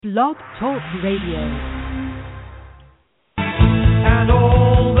Blog Talk Radio. And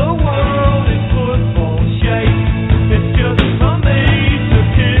all the world is football shape. It's just for me to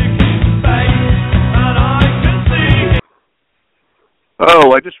kick his face, and I can see it.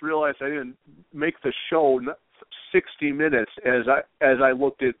 Oh, I just realized I didn't make the show 60 minutes as I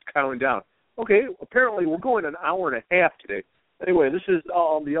looked at counting down. Okay, apparently we're going an hour and a half today. Anyway, this is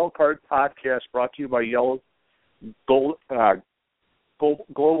the Yellow Card Podcast brought to you by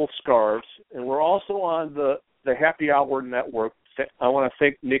Global Scarves, and we're also on the Happy Hour Network. I want to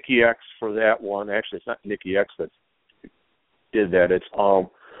thank Nikki X for that one. Actually, it's not Nikki X that did that. It's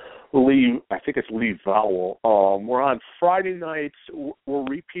Lee. I think it's Lee Vowell. We're on Friday nights. We're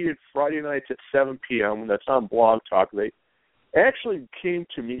repeated Friday nights at 7 p.m. That's on Blog Talk. They actually came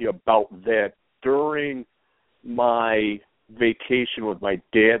to me about that during my vacation with my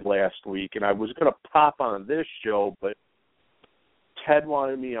dad last week, and I was going to pop on this show, but Ted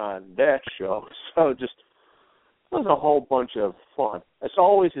wanted me on that show, so it was a whole bunch of fun. As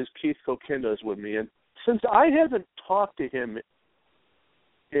always, is Keith Kokinda is with me, and since I haven't talked to him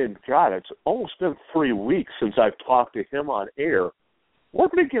it's almost been 3 weeks since I've talked to him on air, we're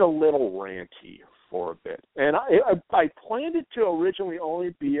going to get a little ranty for a bit. And I planned it to originally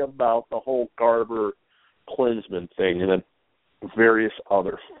only be about the whole Garber-Klinsman thing and then various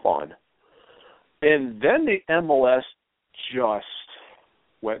other fun. And then the MLS just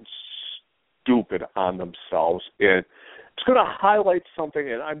went stupid on themselves, and it's going to highlight something,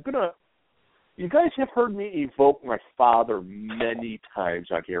 and you guys have heard me evoke my father many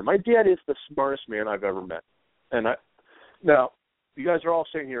times on here. My dad is the smartest man I've ever met. And now, you guys are all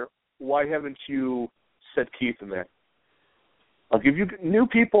saying here, why haven't you said Keith in that? I'll give you new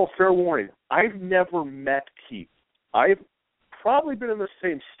people fair warning. I've never met Keith. I've probably been in the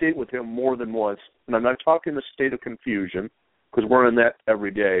same state with him more than once, and I'm not talking the state of confusion, because we're in that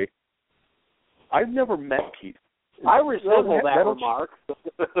every day. I've never met Keith. I resemble that remark.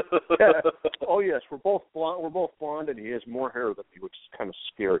 Yeah. Oh yes, we're both blonde, and he has more hair than me, which is kind of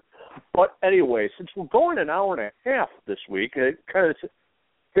scary. But anyway, since we're going an hour and a half this week, it kind of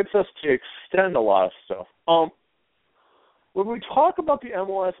gets us to extend a lot of stuff. When we talk about the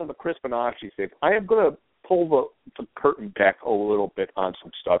MLS and the Chris Bonacci thing, I am going to pull the curtain back a little bit on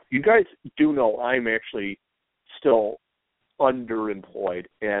some stuff. You guys do know I'm actually still underemployed,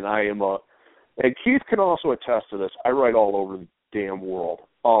 and and Keith can also attest to this. I write all over the damn world.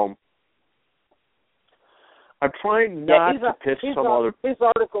 I'm trying not to piss some other. His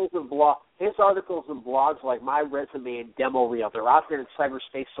articles and blogs, like my resume and demo reel, they're out there in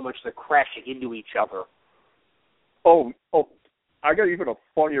cyberspace so much they're crashing into each other. Oh, I got even a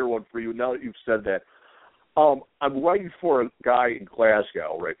funnier one for you now that you've said that. I'm writing for a guy in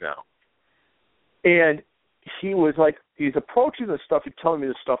Glasgow right now, and he's approaching the stuff, he's telling me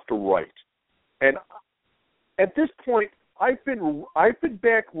the stuff to write. And at this point, I've been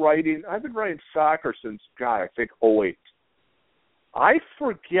back writing. I've been writing soccer since, I think 2008. I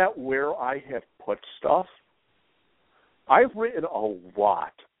forget where I have put stuff. I've written a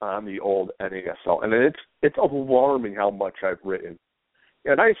lot on the old NASL, and it's alarming how much I've written.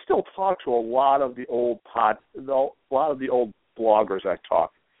 And I still talk to a lot of the old bloggers I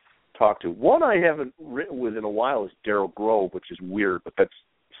talk to. One I haven't written with in a while is Daryl Grove, which is weird, but that's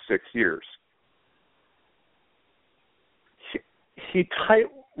 6 years.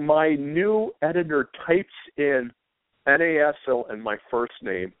 My new editor types in NASL and my first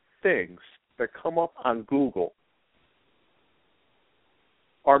name. Things that come up on Google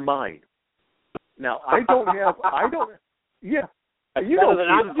are mine. Now, yeah. You know,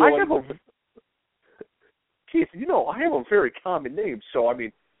 Keith, I have a very common name, so, I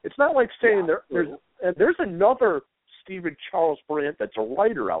mean, it's not like saying there's another Stephen Charles Brandt that's a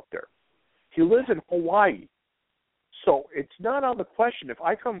writer out there. He lives in Hawaii. So it's not on the question. If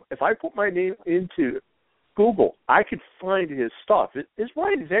I put my name into Google, I could find his stuff. His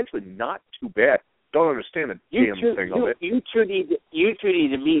writing is actually not too bad. Don't understand a damn thing of it. You two need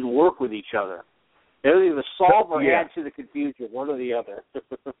to meet and work with each other. They'll either solve or add to the confusion, one or the other.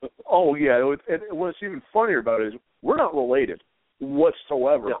 Oh, yeah. And what's even funnier about it is we're not related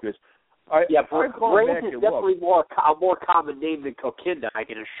whatsoever. No. Because Brandt is definitely a more common name than Kokinda, I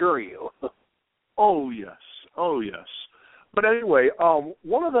can assure you. Oh, yes. But anyway,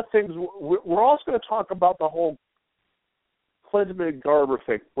 one of the things, we're also going to talk about the whole Klinsman and Garber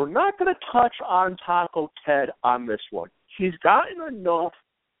thing. We're not going to touch on Taco Ted on this one. He's gotten enough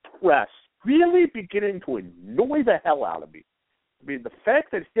press, really beginning to annoy the hell out of me. I mean, the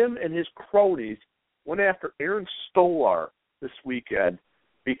fact that him and his cronies went after Aaron Stolar this weekend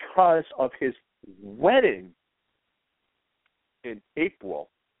because of his wedding in April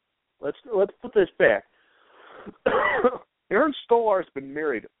let's put this back. Aaron Stolar's been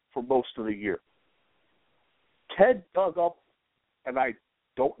married for most of the year. Ted dug up, and I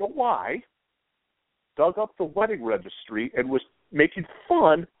don't know why, dug up the wedding registry and was making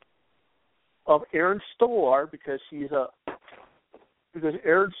fun of Aaron Stolar because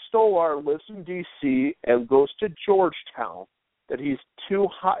Aaron Stolar lives in D.C. and goes to Georgetown. That he's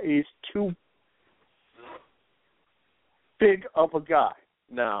too big of a guy.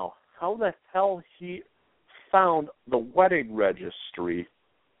 Now, how the hell he found the wedding registry?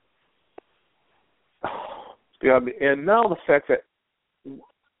 And now the fact that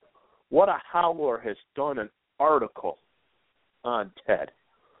What a Howler has done an article on Ted.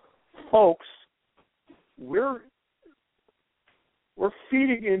 Folks, we're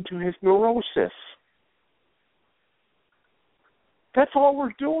feeding into his neurosis. That's all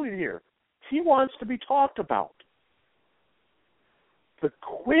we're doing here. He wants to be talked about. The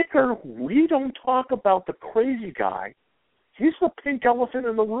quicker we don't talk about the crazy guy, he's the pink elephant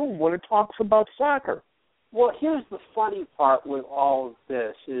in the room when it talks about soccer. Well, here's the funny part with all of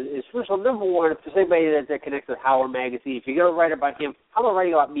this is first of all, number one, if there's anybody that connects with Howard Magazine, if you're going to write about him, how about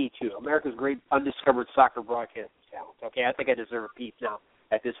writing about me, too? America's great undiscovered soccer broadcasting talent. Okay, I think I deserve a piece now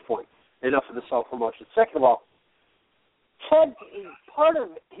at this point. Enough of the self-promotion. Second of all, Ted, part of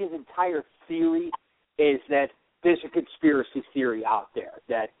his entire theory is that there's a conspiracy theory out there,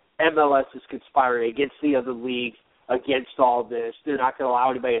 that MLS is conspiring against the other leagues, against all this. They're not going to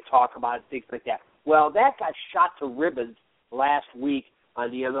allow anybody to talk about it, things like that. Well, that got shot to ribbons last week on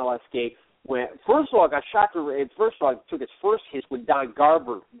the MLS game. When first of all, it took its first hit when Don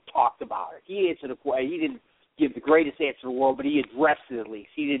Garber talked about it. He answered he didn't give the greatest answer in the world, but he addressed it at least.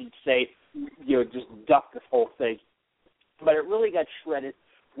 He didn't say, just duck this whole thing. But it really got shredded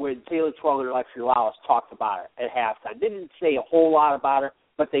when Taylor Twellman and Alexi Lalas talked about it at halftime. They didn't say a whole lot about it,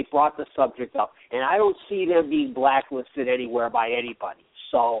 but they brought the subject up. And I don't see them being blacklisted anywhere by anybody.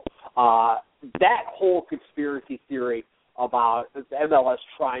 So that whole conspiracy theory about the MLS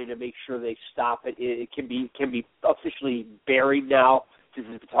trying to make sure they stop it, it can be officially buried now. This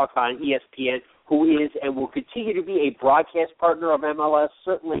is talked about on ESPN, who is and will continue to be a broadcast partner of MLS.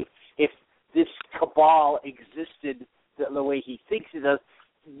 Certainly, if this cabal existed the way he thinks it does,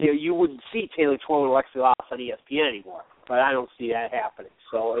 you wouldn't see Taylor Twellman and Alexi Lalas on ESPN anymore. But I don't see that happening.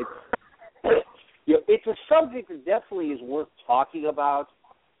 So it's a subject that definitely is worth talking about.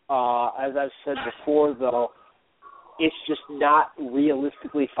 As I've said before, though, it's just not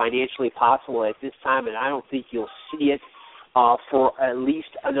realistically financially possible at this time, and I don't think you'll see it for at least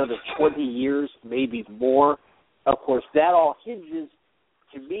another 20 years, maybe more. Of course, that all hinges,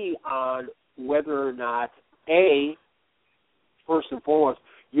 to me, on whether or not, A, first and foremost,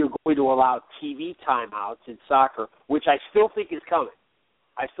 you're going to allow TV timeouts in soccer, which I still think is coming.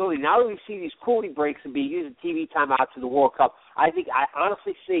 I still think now that we see these cooling breaks and being used in TV timeouts in the World Cup, I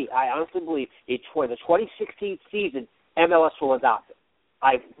honestly believe in the 2016 season, MLS will adopt it.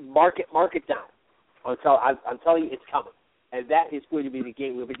 I mark it down. I'm telling you, it's coming, and that is going to be the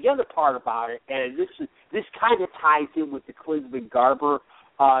gateway. But the other part about it, and this kind of ties in with the Klinsmann Garber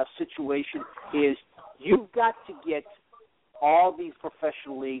situation, is you've got to get all these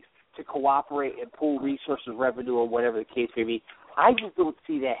professional leagues to cooperate and pool resources, revenue, or whatever the case may be. I just don't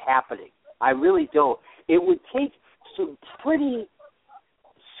see that happening. I really don't. It would take some pretty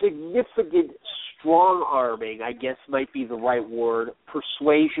significant strong-arming, I guess might be the right word.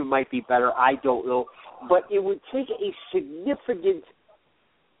 Persuasion might be better. I don't know. But it would take a significant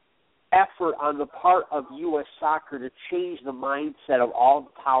effort on the part of U.S. soccer to change the mindset of all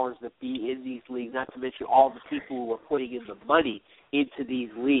the powers that be in these leagues, not to mention all the people who are putting in the money into these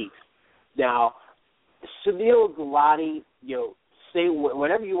leagues. Now, Sunil Gulati, say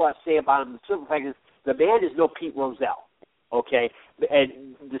whatever you want to say about him. The simple fact is the man is no Pete Rozelle, okay?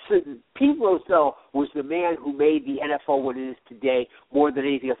 And Pete Rozelle was the man who made the NFL what it is today more than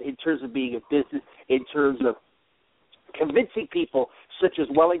anything else in terms of being a business, in terms of convincing people such as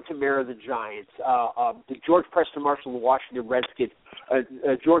Wellington Mara of the Giants, the George Preston Marshall of the Washington Redskins,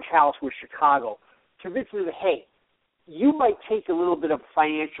 George Halas with Chicago, convincing them, hey, you might take a little bit of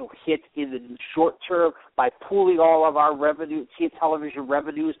financial hit in the short term by pooling all of our revenue, television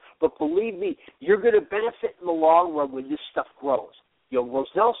revenues, but believe me, you're going to benefit in the long run when this stuff grows.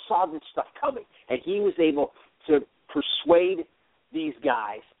 Rozelle saw this stuff coming, and he was able to persuade these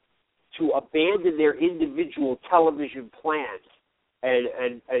guys to abandon their individual television plans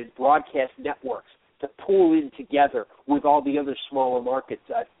and broadcast networks to pool in together with all the other smaller market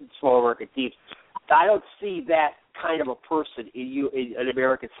teams. I don't see that kind of a person in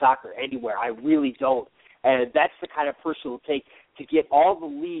American soccer anywhere. I really don't. And that's the kind of person who will take to get all the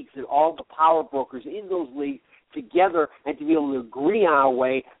leagues and all the power brokers in those leagues together and to be able to agree on a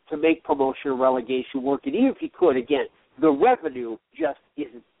way to make promotion and relegation work. And even if you could, again, the revenue just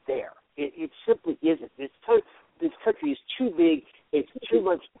isn't there. It simply isn't. This country is too big. It's too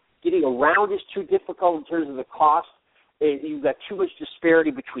much. Getting around is too difficult in terms of the cost. You've got too much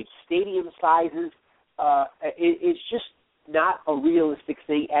disparity between stadium sizes. It's just not a realistic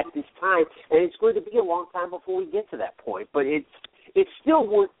thing at this time, and it's going to be a long time before we get to that point. But it's still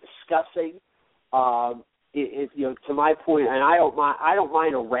worth discussing. To my point, and I don't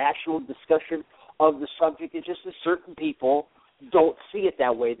mind a rational discussion of the subject. It's just that certain people don't see it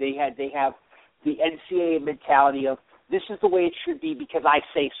that way. They have the NCAA mentality of this is the way it should be because I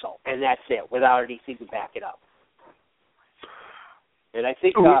say so, and that's it, without anything to back it up. And I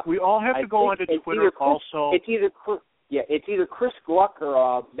think we all have to go onto Twitter also. It's either Chris Gluck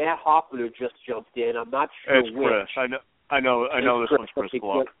or Matt Hoffman who just jumped in. I'm not sure it's which. Chris. I know this one's Chris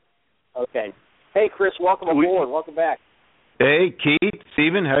Gluck. Okay. Hey, Chris, welcome aboard. Welcome back. Hey, Keith,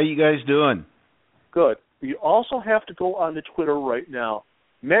 Steven, how you guys doing? Good. You also have to go on to Twitter right now.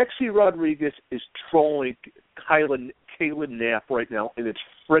 Maxi Rodriguez is trolling Kalen Knapp right now, and it's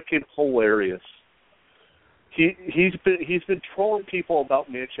freaking hilarious. He's been trolling people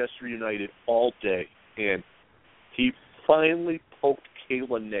about Manchester United all day, and he finally poked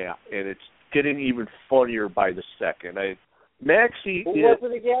Kalen Knapp, and it's getting even funnier by the second. Maxi, who was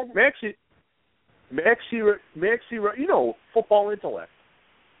it again? Maxi, football intellect.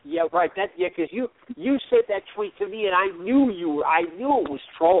 Yeah, right. Because you sent that tweet to me, and I knew it was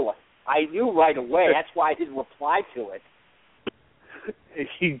trolling. I knew right away. That's why I didn't reply to it.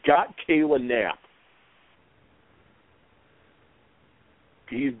 He got Kalen Knapp.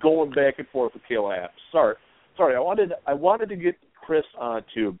 He's going back and forth with Kalen Knapp. Sorry. I wanted to get Chris on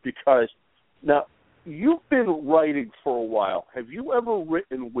too, because now you've been writing for a while. Have you ever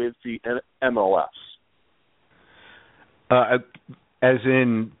written with the MLS? As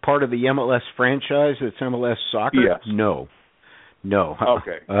in part of the MLS franchise, it's MLS Soccer? Yes. No.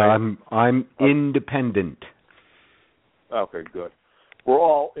 Okay. I'm independent. Okay, good. We're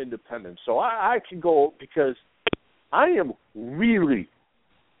all independent. So I can go, because I am really,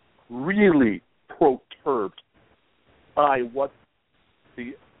 really perturbed by what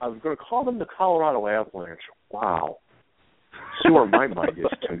I was going to call them the Colorado Avalanche. Wow. See where my mind is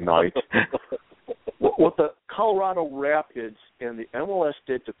tonight. What the Colorado Rapids and the MLS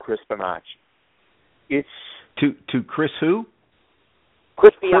did to Chris Bonacci. It's to Chris who?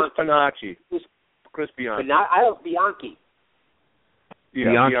 Chris Bianchi. Chris Bianchi. But not Bianchi. Yeah,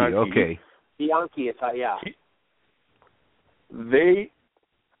 Bianchi. Okay. Bianchi. It's yeah.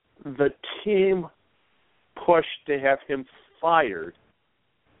 The team pushed to have him fired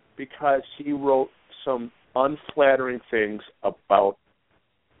because he wrote some unflattering things about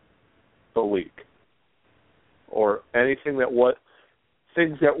the league, or anything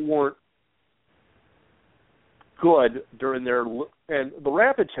things that weren't good during their, and the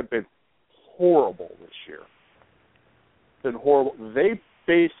Rapids have been horrible this year. Been horrible. They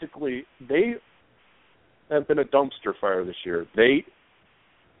have been a dumpster fire this year. They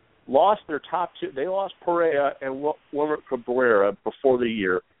lost their top two. They lost Perea and Wilmer Cabrera before the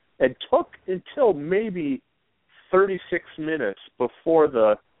year, and took until maybe 36 minutes before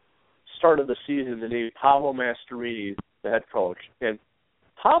the start of the season to name Pablo Masterini the head coach. And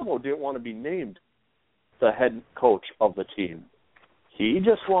Pablo didn't want to be named the head coach of the team. He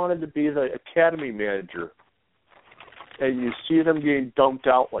just wanted to be the academy manager. And you see them getting dumped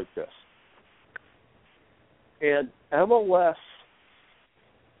out like this. And MLS,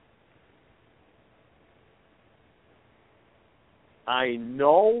 I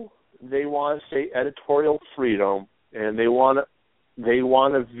know they want to say editorial freedom, and they want to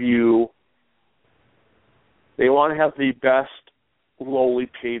have the best lowly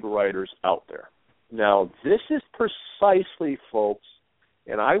paid writers out there. Now, this is precisely, folks,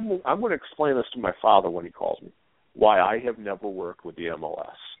 and I'm going to explain this to my father when he calls me, why I have never worked with the MLS.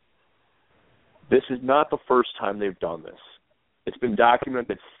 This is not the first time they've done this. It's been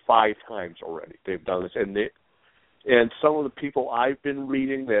documented 5 times already. They've done this, and some of the people I've been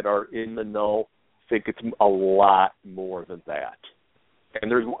reading that are in the know think it's a lot more than that. And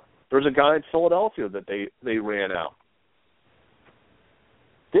there's a guy in Philadelphia that they ran out.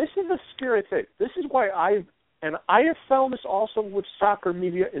 This is a scary thing. This is why I have found this also with soccer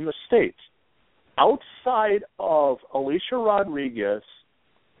media in the States. Outside of Alicia Rodriguez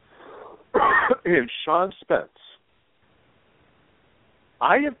and Sean Spence,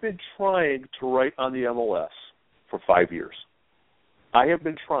 I have been trying to write on the MLS for 5 years. I have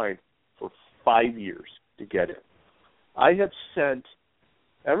been trying for 5 years to get it. I have sent,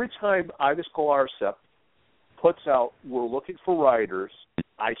 every time Ibis Galarcep puts out, we're looking for writers,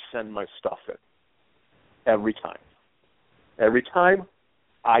 I send my stuff in. Every time. Every time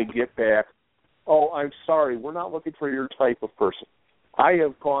I get back, oh, I'm sorry, we're not looking for your type of person. I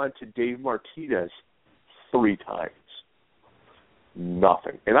have gone to Dave Martinez 3 times.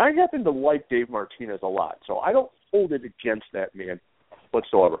 Nothing. And I happen to like Dave Martinez a lot, so I don't hold it against that man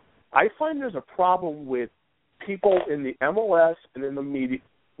whatsoever. I find there's a problem with people in the MLS and in the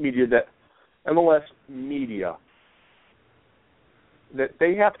media that MLS media, that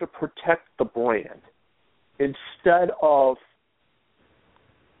they have to protect the brand instead of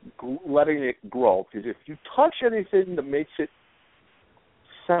letting it grow. Because if you touch anything that makes it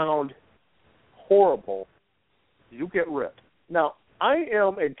sound horrible, you get ripped. Now, I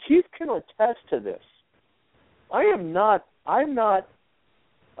am, and Keith can attest to this, I'm not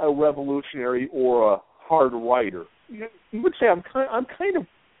a revolutionary or a hard writer. You would say I'm kind of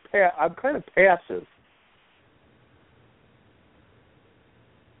passive.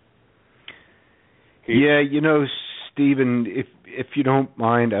 Keith? Yeah, Stephen, if you don't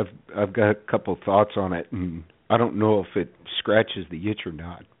mind, I've got a couple of thoughts on it, and I don't know if it scratches the itch or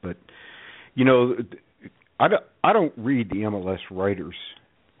not, but I don't read the MLS writers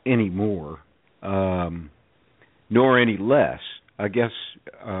anymore, nor any less. I guess,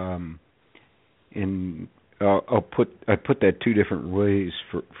 I put that 2 different ways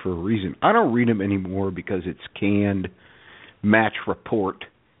for a reason. I don't read them anymore because it's canned match report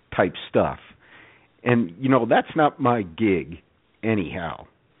type stuff, and that's not my gig anyhow.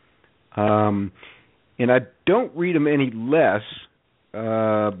 And I don't read them any less.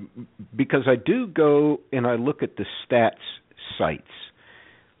 Because I do go and I look at the stats sites,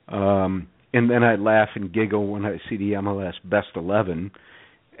 and then I laugh and giggle when I see the MLS Best 11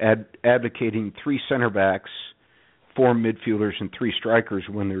 advocating 3 center backs, 4 midfielders, and 3 strikers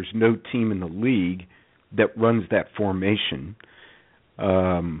when there's no team in the league that runs that formation.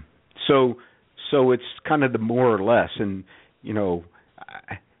 So it's kind of the more or less, and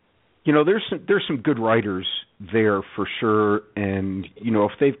there's some good writers there for sure, and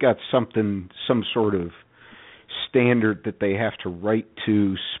if they've got some sort of standard that they have to write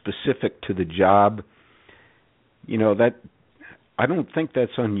to specific to the job, that I don't think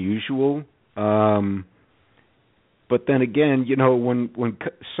that's unusual. But then again, when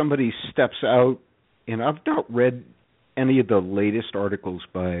somebody steps out, and I've not read any of the latest articles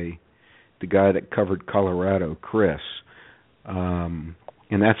by the guy that covered Colorado, Chris. And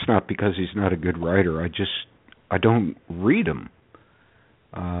that's not because he's not a good writer. I don't read him.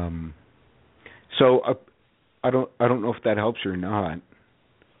 So I don't know if that helps or not.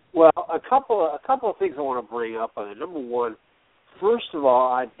 Well, a couple of things I want to bring up on it. Number one, first of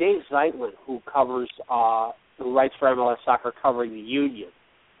all, Dave Zeitlin, who writes for MLS Soccer covering the Union,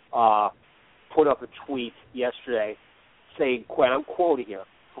 put up a tweet yesterday saying, I'm quoting here,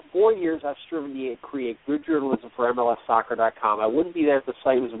 "For 4 years, I've striven to create good journalism for MLSsoccer.com. I wouldn't be there if the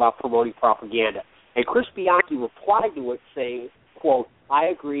site was about promoting propaganda." And Chris Bianchi replied to it saying, quote, "I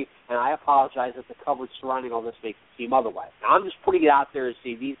agree, and I apologize if the coverage surrounding all this makes it seem otherwise." Now, I'm just putting it out there to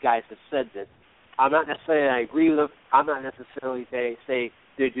see these guys have said this. I'm not necessarily saying I agree with them. I'm not necessarily saying they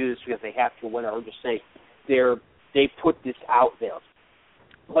do this because they have to or whatever. I'm just saying they put this out there.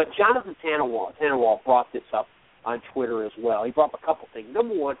 But Jonathan Tannenwald brought this up on Twitter as well. He brought up a couple things.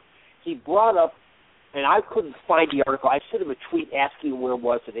 Number one, he brought up, and I couldn't find the article. I sent him a tweet asking him where it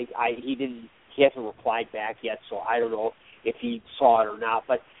was, and he hasn't replied back yet, so I don't know if he saw it or not.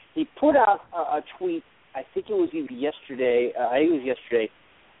 But he put out a tweet, I think it was yesterday,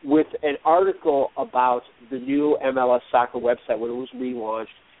 with an article about the new MLS Soccer website when it was relaunched,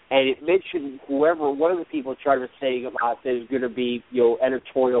 and it mentioned one of the people in charge of saying about there's going to be,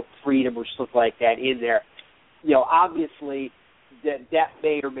 editorial freedom or stuff like that in there. Obviously, that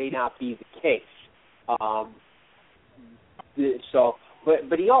may or may not be the case. But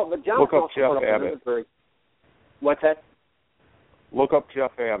John look up also Jeff put up Abbott. What's that? Look up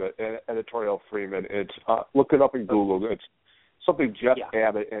Jeff Abbott and editorial freedom. It's look it up in Google. It's something Jeff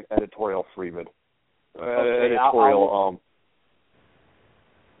Abbott and editorial freedom. Okay,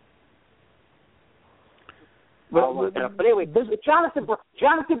 But anyway, Jonathan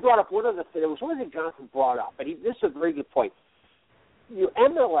brought up one of the things. There was one thing Jonathan brought up, and this is a very good point.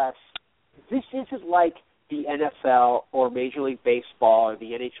 MLS, this isn't like the NFL or Major League Baseball or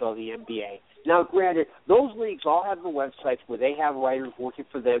the NHL or the NBA. Now, granted, those leagues all have the websites where they have writers working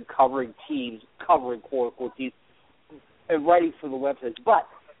for them, covering teams, quote-unquote teams, and writing for the websites. But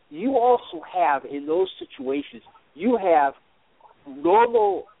you also have, in those situations, you have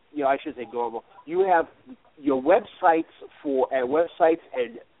normal, I should say normal, you have your websites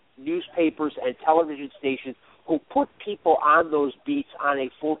and newspapers and television stations who put people on those beats on a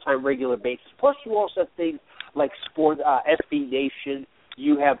full-time, regular basis. Plus, you also have things like SB Nation,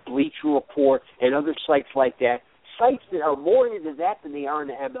 you have Bleacher Report, and other sites like that, sites that are more into that than they are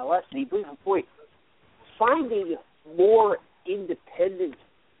into MLS. And he brings a point. Finding more independent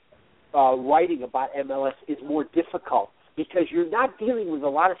writing about MLS is more difficult because you're not dealing with a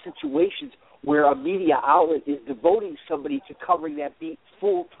lot of situations where a media outlet is devoting somebody to covering that beat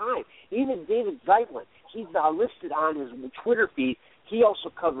full time. Even David Zeitlin, he's now listed on his Twitter feed. He also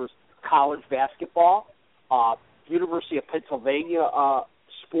covers college basketball, University of Pennsylvania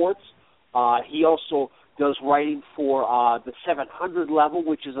sports. He also does writing for the 700 level,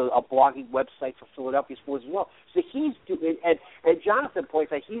 which is a blogging website for Philadelphia sports as well. So he's doing, and Jonathan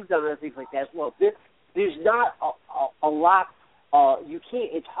points out he's done other things like that as well. There's not a lot. You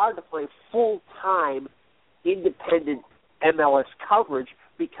can't. It's hard to find full-time, independent MLS coverage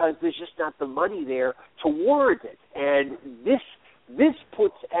because there's just not the money there to warrant it. And this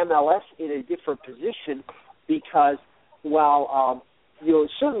puts MLS in a different position because while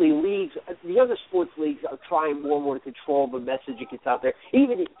certainly leagues, the other sports leagues are trying more and more to control the message that gets out there.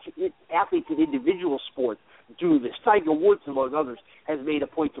 Even athletes in individual sports do this. Tiger Woods, among others, has made a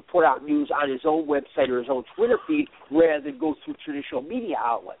point to put out news on his own website or his own Twitter feed rather than go through traditional media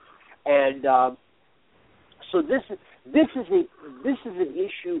outlets. And so this is an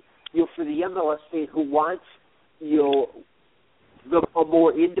issue for the MLS fan who wants a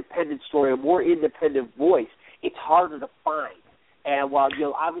more independent story, a more independent voice. It's harder to find. And while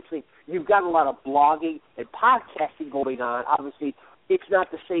obviously you've got a lot of blogging and podcasting going on, obviously it's not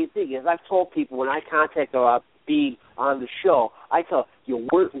the same thing. As I've told people when I contact about being on the show, I tell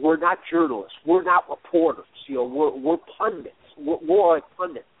we're not journalists, we're not reporters. We're pundits. We're like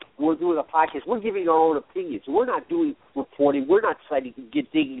pundits. We're doing a podcast. We're giving our own opinions. We're not doing reporting. We're not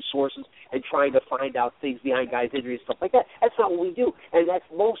digging sources and trying to find out things behind guys' injuries and stuff like that. That's not what we do. And that's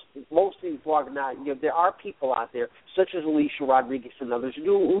most of these bloggers now. There are people out there, such as Alicia Rodriguez and others,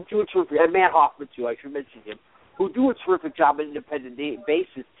 who do a terrific, and Matt Hoffman too, I should mention him, who do a terrific job on an independent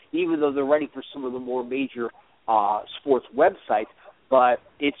basis, even though they're writing for some of the more major sports websites. But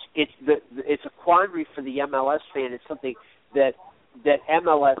it's a quandary for the MLS fan. It's something that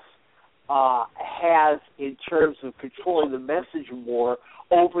MLS has in terms of controlling the message more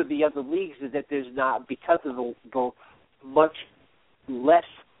over the other leagues, is that there's not, because of the much less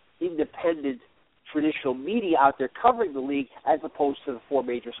independent traditional media out there covering the league as opposed to the four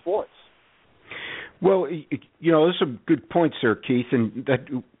major sports. Well, those are good points there, Keith, and that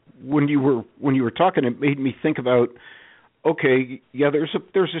when you were talking, it made me think about, okay, yeah, there's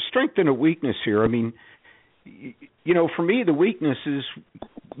a strength and a weakness here. I mean, for me, the weakness is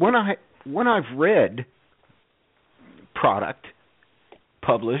when I've read product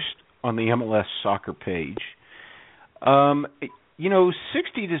published on the MLS soccer page,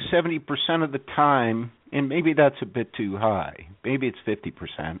 60 to 70% of the time, and maybe that's a bit too high. Maybe it's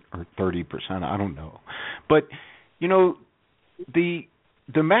 50% or 30%. I don't know. But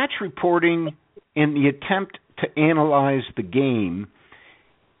the match reporting and the attempt to analyze the game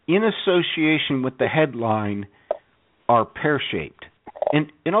in association with the headline are pear-shaped.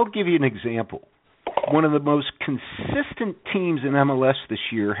 And I'll give you an example. One of the most consistent teams in MLS this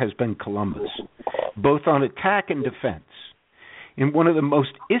year has been Columbus, both on attack and defense. And one of the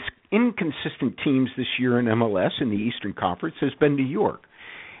most inconsistent teams this year in MLS in the Eastern Conference has been New York.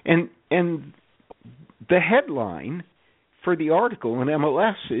 And the headline for the article in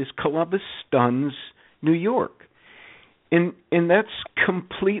MLS is Columbus stuns New York. And that's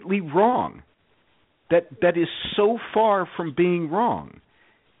completely wrong. That is so far from being wrong.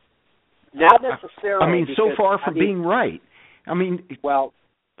 Not necessarily. I mean, so far from being right. I mean, well,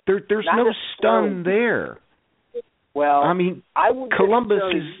 there's no stun there. Well, I mean, Columbus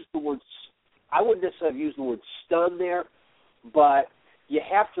is. I wouldn't necessarily use the word stun there, but you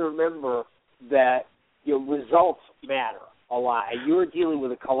have to remember that results matter a lot. And you're dealing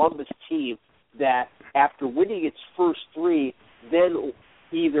with a Columbus team that, after winning its first three, then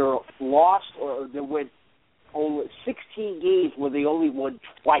either lost or they went only 16 games where they only won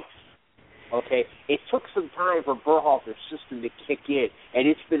twice. Okay, it took some time for Berhalter's system to kick in, and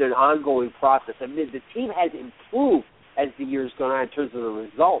it's been an ongoing process. I mean, the team has improved as the years gone on in terms of the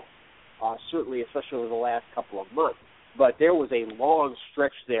results, certainly, especially over the last couple of months. But there was a long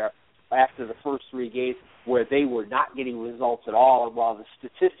stretch there after the first three games where they were not getting results at all. And while the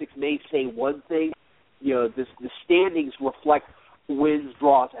statistics may say one thing, the standings reflect wins,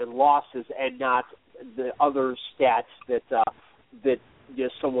 draws, and losses, and not the other stats that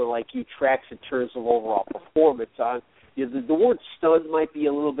just someone like you tracks in terms of overall performance. The word stunned might be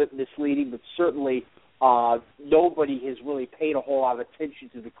a little bit misleading, but certainly nobody has really paid a whole lot of attention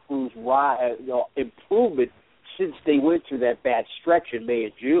to the Crew's improvement since they went through that bad stretch in May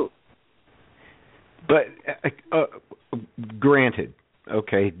and June. But granted,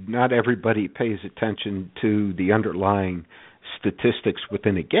 okay, not everybody pays attention to the underlying statistics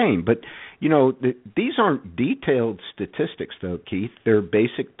within a game, but these aren't detailed statistics, though, Keith. They're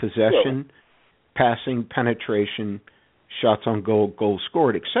basic possession, passing, penetration, shots on goal, goals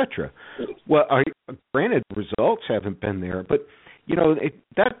scored, etc. Well, granted, results haven't been there, but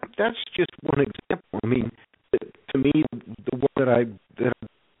that's just one example. I mean, to me, the one that I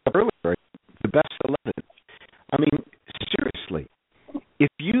earlier, the best 11. I mean, seriously, if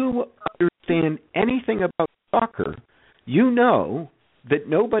you understand anything about soccer, you know that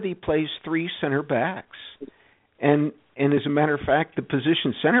nobody plays three center backs. And as a matter of fact, the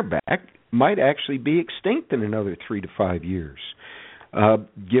position center back might actually be extinct in another 3 to 5 years,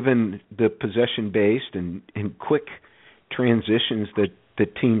 given the possession-based and quick transitions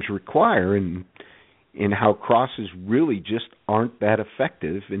that teams require and how crosses really just aren't that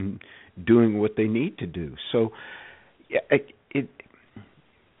effective in doing what they need to do. So it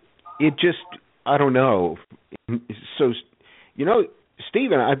just, I don't know. So,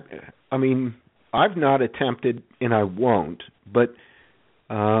 Stephen, I mean, I've not attempted and I won't, but,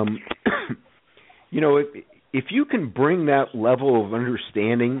 if you can bring that level of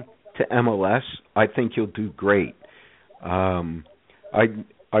understanding to MLS, I think you'll do great. I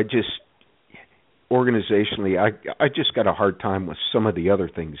just, organizationally, I just got a hard time with some of the other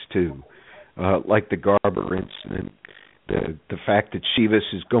things too, like the Garber incident, the fact that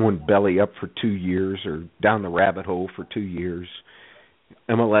Chivas is going belly up for 2 years or down the rabbit hole for 2 years.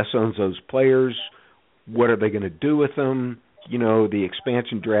 MLS owns those players. What are they going to do with them? The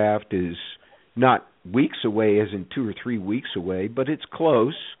expansion draft is not weeks away, as in 2 or 3 weeks away, but it's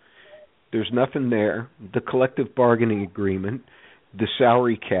close. There's nothing there. The collective bargaining agreement, the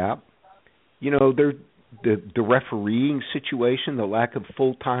salary cap, the refereeing situation, the lack of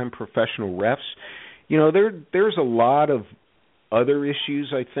full-time professional refs. There's a lot of other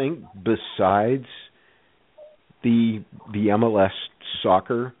issues, I think, besides the MLS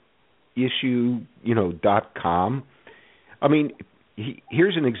soccer issue, .com. I mean,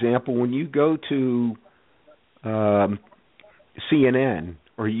 here's an example. When you go to CNN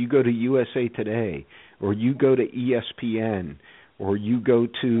or you go to USA Today or you go to ESPN or you go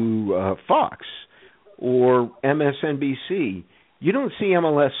to Fox or MSNBC, you don't see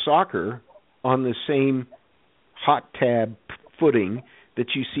MLS soccer on the same hot tab footing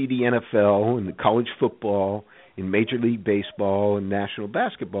that you see the NFL and the college football and Major League Baseball and National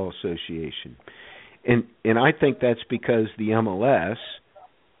Basketball Association. And I think that's because the MLS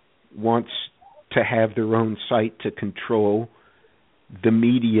wants to have their own site to control the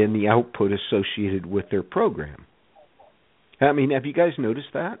media and the output associated with their program. I mean, have you guys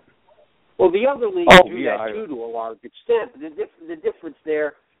noticed that? Well, the other leagues do that too, to a large extent. The difference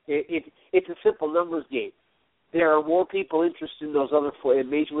there, it's a simple numbers game. There are more people interested in those other in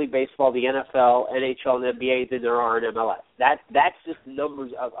Major League Baseball, the NFL, NHL, and NBA than there are in MLS. That's just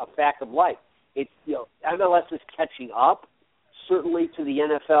numbers, a fact of life. It's MLS is catching up, certainly to the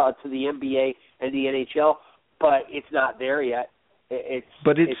NFL, to the NBA, and the NHL, but it's not there yet. It's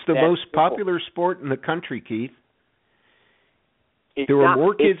the most popular sport in the country, Keith. There are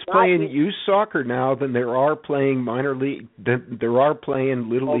more kids playing youth soccer now than there are playing minor league. Than there are playing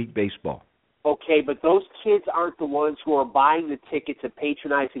little league baseball. Okay, but those kids aren't the ones who are buying the tickets and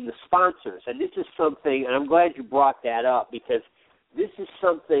patronizing the sponsors. And this is something, and I'm glad you brought that up, because this is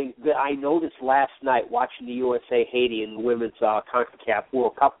something that I noticed last night watching the USA-Haiti and the women's CONCACAF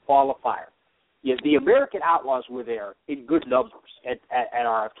World Cup qualifier. Yeah, the American Outlaws were there in good numbers at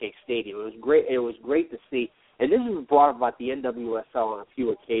RFK Stadium. It was great. It was great to see. And this was brought up about the NWSL on a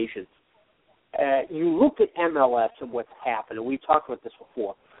few occasions. You look at MLS and what's happened, and we've talked about this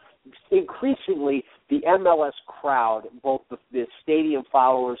before. Increasingly, the MLS crowd, both the stadium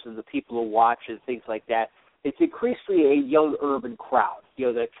followers and the people who watch and things like that, it's increasingly a young urban crowd,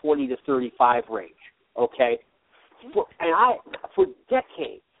 that 20 to 35 range, okay? For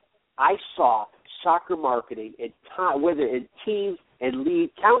decades, I saw soccer marketing, whether in teams and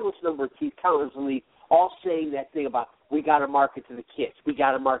leagues, countless number of teams, countless leagues, all saying that thing about, we got to market to the kids, we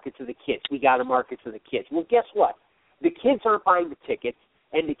got to market to the kids, we got to market to the kids. Well, guess what? The kids aren't buying the tickets,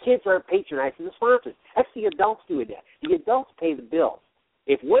 and the kids aren't patronizing the sponsors. That's the adults doing that. The adults pay the bills.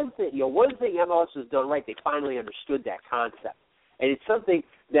 If one thing MLS has done right, they finally understood that concept, and it's something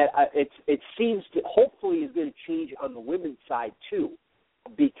that it seems to hopefully is going to change on the women's side too.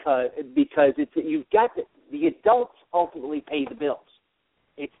 because it's you've got the adults ultimately pay the bills.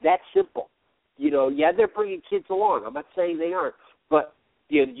 It's that simple. Yeah, they're bringing kids along. I'm not saying they aren't, but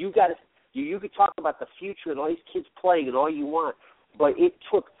you got to. You can talk about the future and all these kids playing and all you want, but it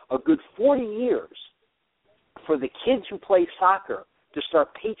took a good 40 years for the kids who play soccer to start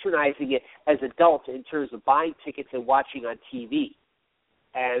patronizing it as adults in terms of buying tickets and watching on TV,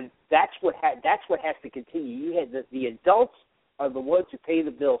 and that's what has to continue. You had the adults are the ones who pay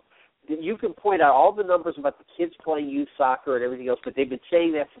the bills. You can point out all the numbers about the kids playing youth soccer and everything else, but they've been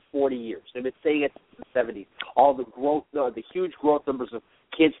saying that for 40 years. They've been saying it since the 70s. All the growth, the huge growth numbers of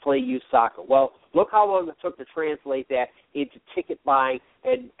kids playing youth soccer. Well, look how long it took to translate that into ticket buying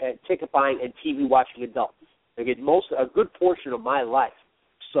and TV watching adults. Again, a good portion of my life.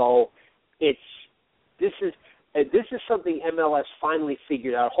 So this is something MLS finally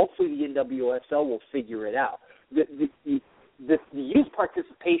figured out. Hopefully, the NWSL will figure it out. The youth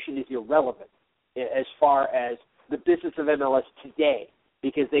participation is irrelevant as far as the business of MLS today,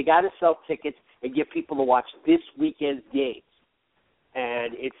 because they got to sell tickets and get people to watch this weekend's games,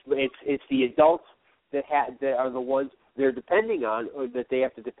 and it's the adults that are the ones they're depending on, or that they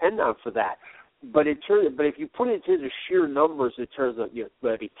have to depend on for that. But if you put it into the sheer numbers in terms of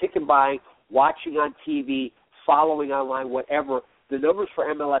whether it be ticket buying, watching on TV, following online, whatever. The numbers for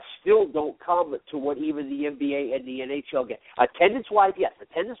MLS still don't come to what even the NBA and the NHL get. Attendance-wise, yes.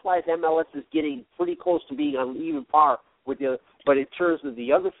 Attendance-wise, MLS is getting pretty close to being on even par with the other. But in terms of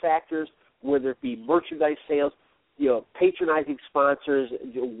the other factors, whether it be merchandise sales, patronizing sponsors,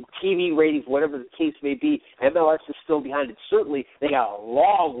 TV ratings, whatever the case may be, MLS is still behind. And certainly, they got a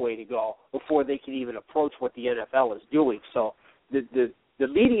long way to go before they can even approach what the NFL is doing. So the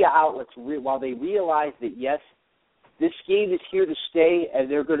media outlets, while they realize that, yes, this game is here to stay, and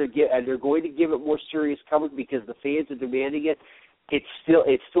they're going to give it more serious coverage because the fans are demanding it. It's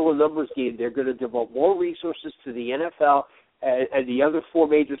still a numbers game. They're going to devote more resources to the NFL and the other four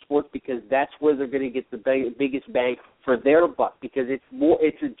major sports because that's where they're going to get the biggest bang for their buck. Because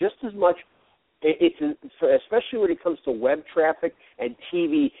it's just as much. Especially when it comes to web traffic and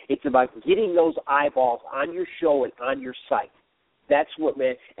TV, it's about getting those eyeballs on your show and on your site. That's what,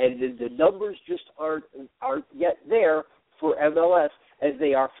 man, and the numbers just aren't yet there for MLS as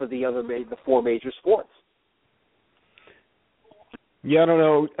they are for the four major sports. Yeah, I don't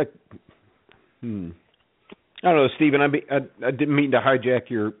know. I don't know, Stephen. I didn't mean to hijack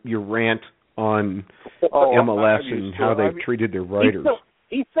your rant on MLS and how they've treated their writers.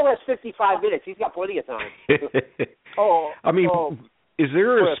 He still has 55 minutes. He's got plenty of time. Is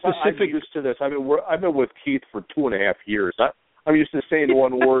there a specific? I'm used to this. I've been with Keith for 2.5 years. I'm used to saying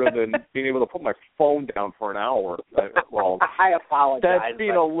one word and then being able to put my phone down for an hour. I apologize.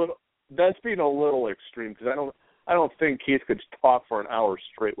 That's being a little extreme because I don't think Keith could talk for an hour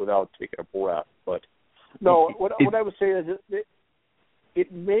straight without taking a breath. But no, what I would say is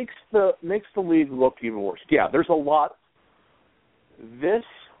it makes the league look even worse. Yeah, there's a lot. This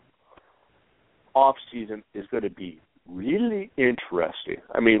off season is going to be really interesting.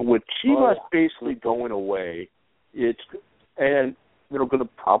 I mean, with Chivas basically going away, and there's going to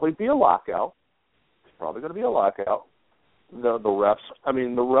probably be a lockout. It's probably going to be a lockout. The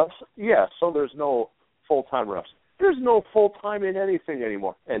refs, yeah, so there's no full-time refs. There's no full-time in anything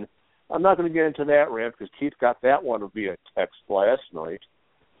anymore. And I'm not going to get into that rant because Keith got that one via text last night.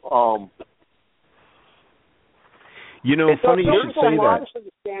 Funny you should say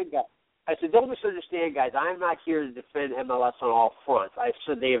that. I said, don't misunderstand, guys. I'm not here to defend MLS on all fronts. I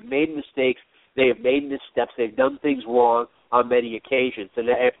said they have made mistakes. They have made missteps. They've done things wrong on many occasions. And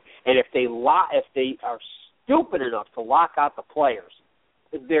if they are stupid enough to lock out the players,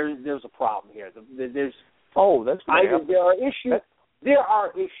 there's a problem here. There are issues. There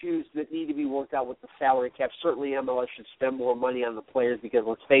are issues that need to be worked out with the salary cap. Certainly, MLS should spend more money on the players because,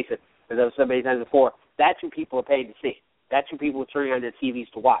 let's face it, as I've said many times before, that's who people are paid to see. That's who people are turning on their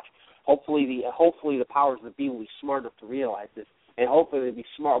TVs to watch. Hopefully, the powers that be will be smart enough to realize this, and hopefully they'll be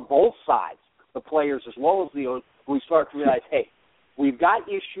smart on both sides, the players as well as the owners. We start to realize, hey, we've got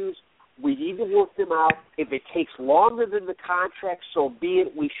issues. We need to work them out. If it takes longer than the contract, so be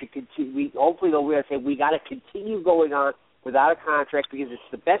it. We should continue. Hopefully they'll realize, hey, we got to continue going on without a contract because it's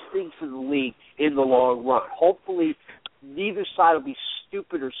the best thing for the league in the long run. Hopefully neither side will be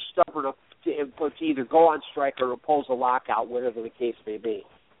stupid or stubborn enough to either go on strike or oppose a lockout, whatever the case may be.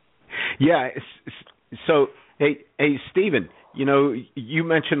 Yeah. So, hey, Stephen, you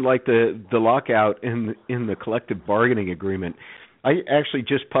mentioned like the lockout in the collective bargaining agreement. I actually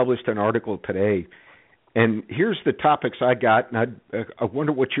just published an article today, and here's the topics I got, and I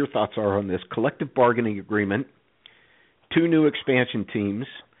wonder what your thoughts are on this. Collective bargaining agreement, 2 new expansion teams,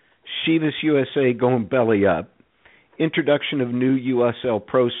 Chivas USA going belly up, introduction of new USL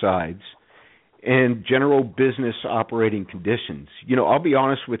Pro sides, and general business operating conditions. I'll be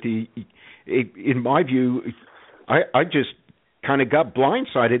honest with you, in my view, I just kind of got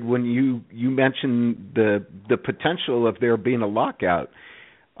blindsided when you mentioned the potential of there being a lockout.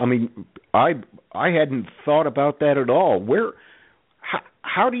 I mean, I hadn't thought about that at all.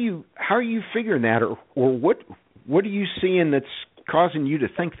 How are you figuring that, or what are you seeing that's causing you to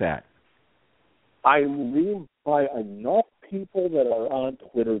think that? I live by enough people that are on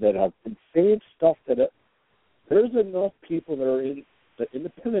Twitter that have been saying stuff that there's enough people that are in the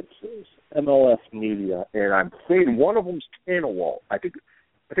independent MLS media, and I'm saying one of them's Tannewald. I think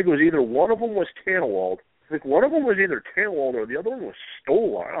it was either one of them was Tannewald. I think one of them was either Tannewald or the other one was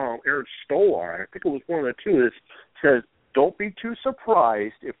Stolar, Aaron Stolar. I think it was one of the two that says, don't be too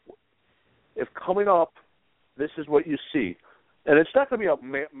surprised if coming up this is what you see. And it's not going to be a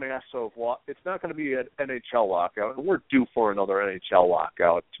massive it's not going to be an NHL lockout. And we're due for another NHL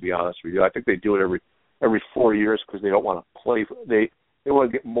lockout, to be honest with you. I think they do it every 4 years because they don't want to play. They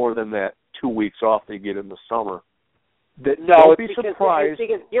want to get more than that 2 weeks off they get in the summer. Don't be surprised.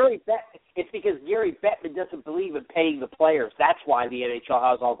 It's because Gary Bettman doesn't believe in paying the players. That's why the NHL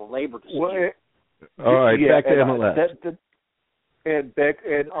has all the labor disputes. All right, back to MLS.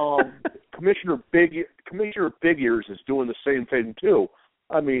 Commissioner Big Ears is doing the same thing too.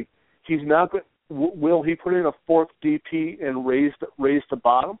 I mean, he's not going. Will he put in a fourth DP and raise the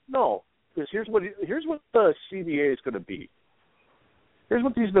bottom? No, because here's what the CBA is going to be. Here's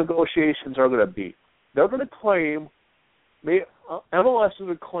what these negotiations are going to be. They're going to claim, MLS is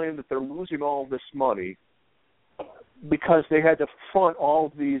going to claim that they're losing all this money because they had to front all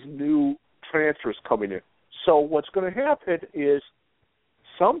of these new transfers coming in. So what's going to happen is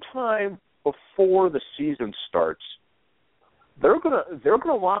sometime before the season starts, they're going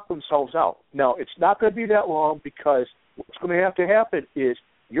to lock themselves out. Now it's not going to be that long because what's going to have to happen is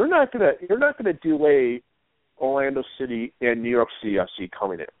you're not going to delay Orlando City and New York City FC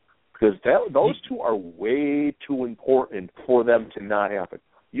coming in because those two are way too important for them to not happen.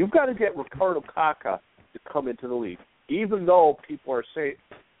 You've got to get Ricardo Kaká to come into the league, even though people are saying.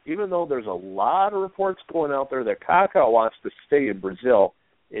 Even though there's a lot of reports going out there that Kaká wants to stay in Brazil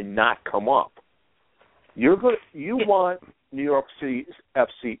and not come up, you want New York City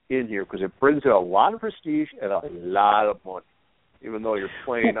FC in here because it brings in a lot of prestige and a lot of money, even though you're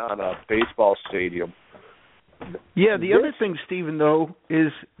playing on a baseball stadium. Yeah, the other thing, Stephen, though,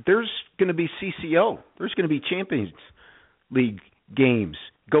 is there's going to be CCO. There's going to be Champions League games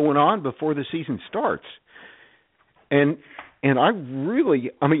going on before the season starts. And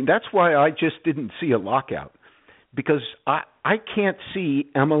that's why I just didn't see a lockout, because I can't see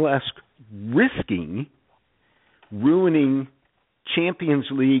MLS risking ruining Champions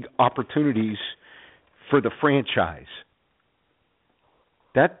League opportunities for the franchise.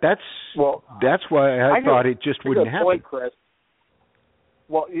 That's why I thought it just wouldn't happen. Point, Chris.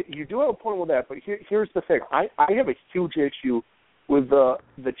 Well, you do have a point with that, but here's the thing. I have a huge issue with the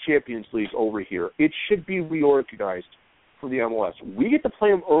Champions League over here. It should be reorganized for the MLS. We get to play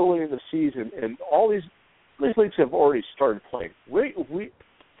them early in the season, and all these leagues have already started playing. We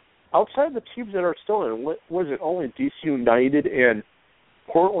outside the teams that are still in, was it only DC United and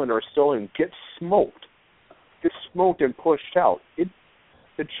Portland are still in, get smoked and pushed out.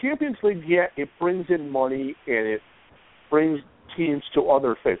 The Champions League, it brings in money and it brings teams to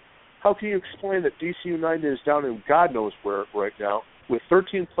other things. How can you explain that DC United is down in God knows where right now with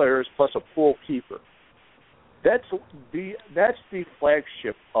 13 players plus a pool keeper? That's the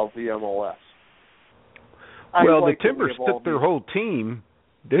flagship of the MLS. The Timbers took their whole team.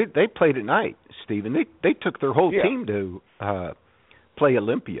 They played at night, Stephen. They took their whole team to play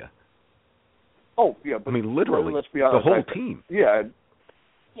Olympia. Oh yeah, but literally let's be honest, the whole team. Yeah,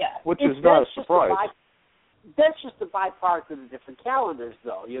 which is not a surprise. That's just a byproduct of the different calendars,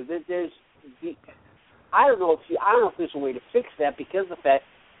 though. I don't know if there's a way to fix that because of the fact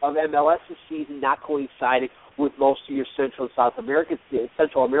of MLS's season not coinciding with most of your Central American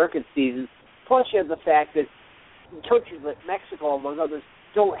seasons. Plus, you have the fact that countries like Mexico, among others,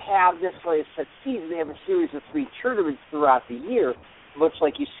 don't have necessarily a set season. They have a series of 3 tournaments throughout the year, much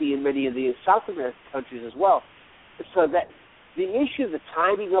like you see in many of the South American countries as well. So that the issue, the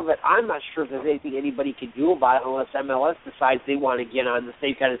timing of it, I'm not sure if there's anything anybody can do about it unless MLS decides they want to get on the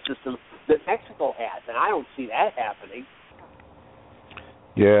same kind of system that Mexico has, and I don't see that happening.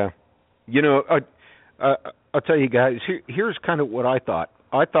 Yeah. I'll tell you guys, here's kind of what I thought.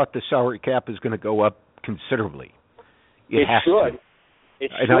 I thought the salary cap is going to go up considerably. It has should.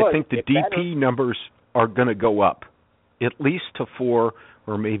 to. I think the DP numbers are going to go up. at least to 4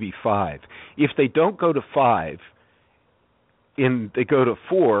 or maybe 5. If they don't go to 5 and they go to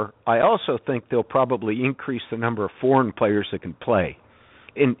 4, I also think they'll probably increase the number of foreign players that can play.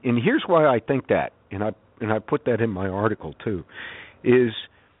 And here's why I think that, and I put that in my article too, is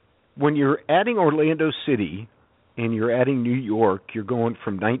when you're adding Orlando City and you're adding New York, you're going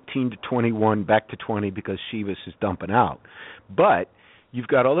from 19 to 21 back to 20 because Chivas is dumping out. But you've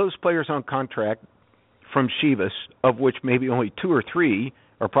got all those players on contract from Chivas, of which maybe only 2 or 3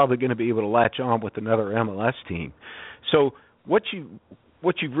 are probably going to be able to latch on with another MLS team. So what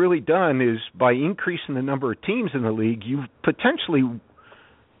you've really done is, by increasing the number of teams in the league, you've potentially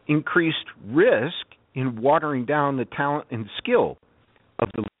increased risk in watering down the talent and skill of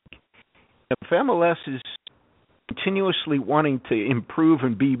the league. If MLS is continuously wanting to improve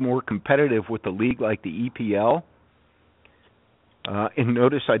and be more competitive with a league like the EPL, and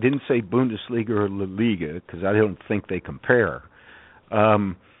notice I didn't say Bundesliga or La Liga because I don't think they compare.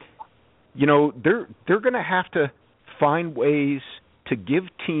 They're going to have to find ways to give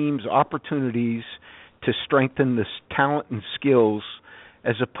teams opportunities to strengthen this talent and skills,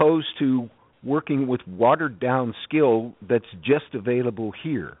 as opposed to working with watered-down skill that's just available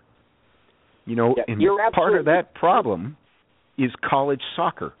here. And part of that problem is college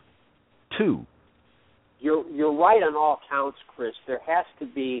soccer, too. You're right on all counts, Chris. There has to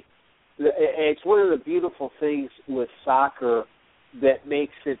be. It's one of the beautiful things with soccer that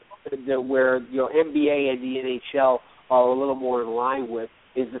makes it that where NBA and the NHL are a little more in line with,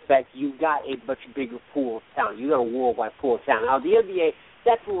 is the fact you've got a much bigger pool of talent. You got a worldwide pool of talent. Now the NBA,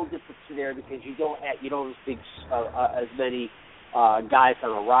 that's a little different scenario because you don't have as many guys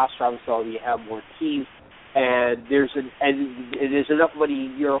on a roster. Obviously, you have more teams. And there's enough money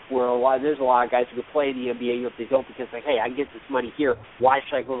in Europe where there's a lot of guys who can play in the NBA if they don't, because hey, I can get this money here. Why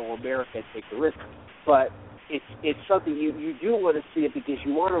should I go to America and take the risk? But it's something you do want to see it, because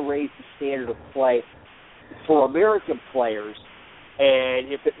you want to raise the standard of play for American players.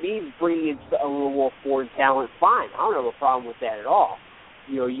 And if it means bringing in a little more foreign talent, fine. I don't have a problem with that at all.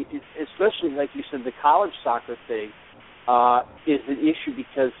 Especially like you said, the college soccer thing is an issue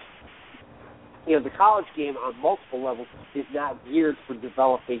because the college game on multiple levels is not geared for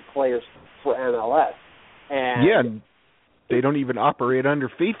developing players for MLS. And they don't even operate under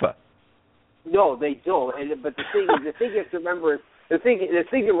FIFA. No, they don't. But the thing you have to remember is the thing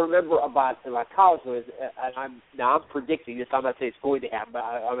to remember about college is, and I'm predicting this. I'm not saying it's going to happen, but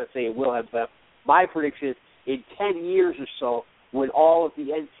I'm not saying it will happen. But my prediction is, in 10 years or so, when all of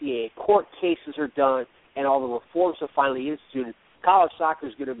the NCAA court cases are done and all the reforms are finally instituted, college soccer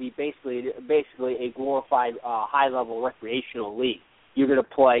is going to be basically a glorified high-level recreational league. You're going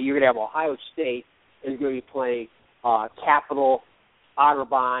to have Ohio State is going to be playing Capital,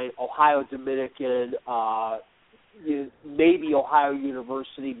 Otterbein, Ohio Dominican, maybe Ohio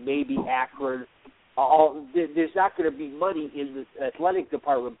University, maybe Akron. There's not going to be money in the athletic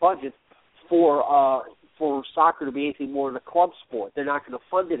department budget for soccer to be anything more than a club sport. They're not going to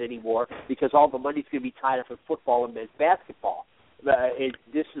fund it anymore because all the money's going to be tied up in football and men's basketball.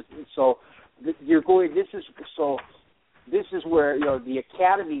 This is where the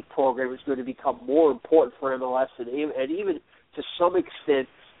academy program is going to become more important for MLS, and even to some extent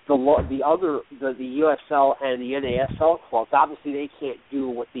the USL and the NASL clubs. Obviously, they can't do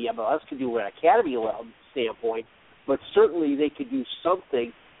what the MLS can do with an academy standpoint, but certainly they could do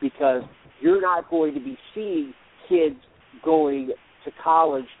something, because you're not going to be seeing kids going to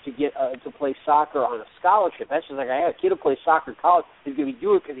college to get to play soccer on a scholarship. That's just like, I have a kid who plays soccer in college. He's going to be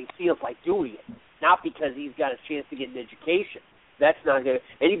doing it because he feels like doing it, not because he's got a chance to get an education. That's not going to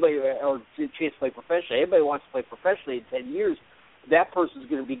anybody or a chance to play professionally. Anybody who wants to play professionally in 10 years, that person's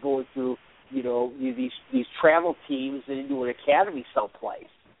going to be going through these travel teams and into an academy someplace.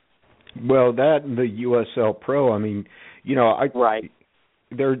 Well, that and the USL Pro. I mean, right.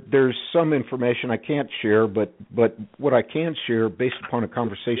 There's some information I can't share, but what I can share, based upon a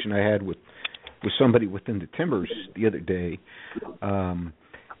conversation I had with somebody within the Timbers the other day, the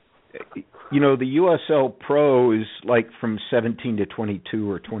USL Pro is like from 17 to 22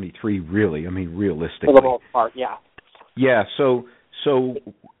 or 23, really. I mean, realistically. For the most part, yeah. Yeah, so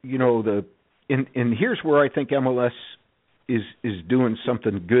and here's where I think MLS is doing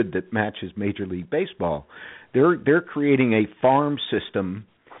something good that matches Major League Baseball. They're creating a farm system,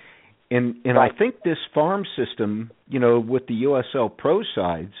 and right. I think this farm system, with the USL Pro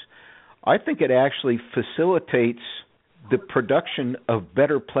sides, I think it actually facilitates the production of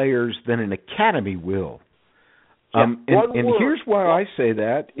better players than an academy will. Yeah. And here's why I say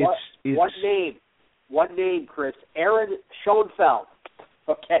that. One name, Chris. Aaron Schoenfeld.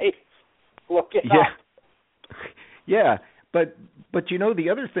 Okay? Look it up. Yeah, but the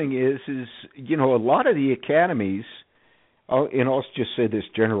other thing is a lot of the academies, and I'll just say this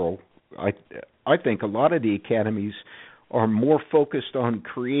general, I think a lot of the academies are more focused on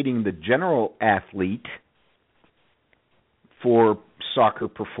creating the general athlete for soccer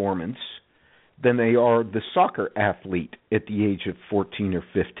performance than they are the soccer athlete at the age of 14 or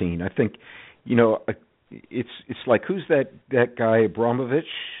 15. I think, it's like, who's that guy, Abramovitz?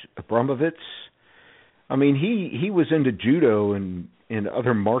 I mean, he was into judo and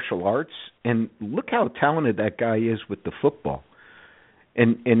other martial arts, and look how talented that guy is with the football.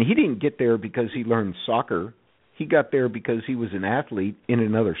 And he didn't get there because he learned soccer. He got there because he was an athlete in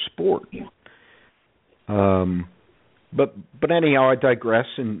another sport. But anyhow, I digress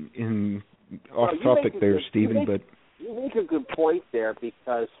in off topic there, Stephen. But you make a good point there,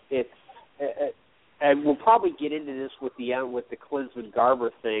 because it's and we'll probably get into this with the Klinsmann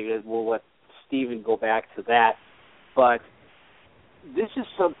Garber thing, and we'll let Stephen go back to that. But this is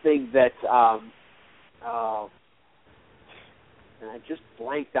something that and I just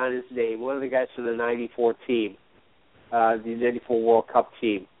blanked on his name. One of the guys from the '94 team, the '94 World Cup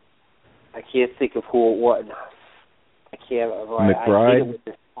team. I can't think of who it was. I can't. McBride?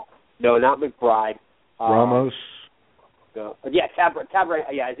 No, not McBride. Ramos? No. Yeah, Tabaré.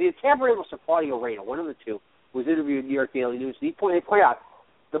 Yeah, it's Tabaré or Claudio Reyna. One of the two was interviewed in New York Daily News. They point out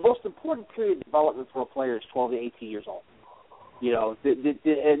the most important period of development for a player is 12 to 18 years old.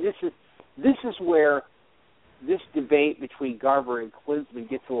 And this is where this debate between Garber and Klinsmann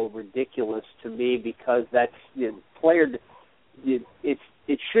gets a little ridiculous to me, because that's player.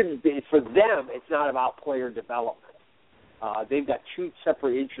 It shouldn't be for them. It's not about player development. They've got two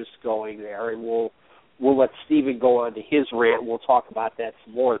separate interests going there, and we'll let Stephen go on to his rant. We'll talk about that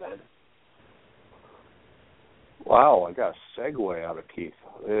some more then. Wow, I got a segue out of Keith.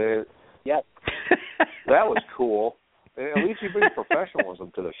 Yep. That was cool. At least you bring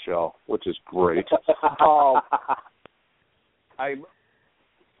professionalism to the show, which is great. When I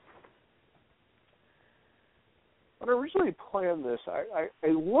originally planned this, I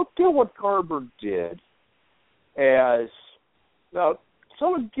looked at what Garber did as, now,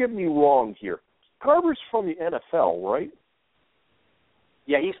 someone get me wrong here. Garber's from the NFL, right?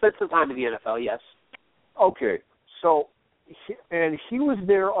 Yeah, he spent some time in the NFL, yes. Okay, so, he was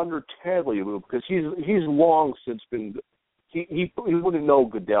there under Tadley, because he's long since been, he wouldn't know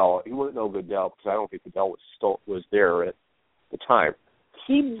Goodell. He wouldn't know Goodell, because I don't think Goodell was there at the time.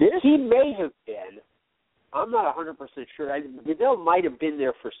 He may have been. I'm not 100% sure. Goodell might have been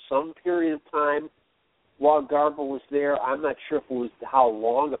there for some period of time while Garber was there. I'm not sure if it was how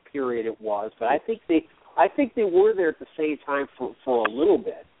long a period it was, but I think they were there at the same time for a little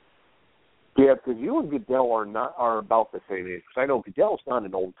bit. Yeah, because you and Goodell are about the same age. Because I know Goodell's not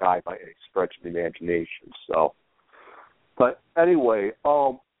an old guy by any stretch of the imagination. So, but anyway,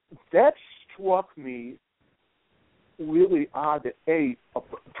 that struck me really odd that a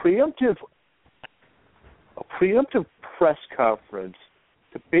preemptive press conference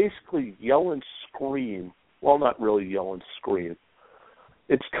to basically yell and scream. Well, not really yell and scream.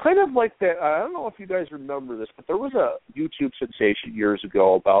 It's kind of like that. I don't know if you guys remember this, but there was a YouTube sensation years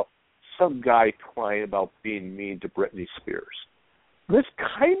ago about some guy crying about being mean to Britney Spears. This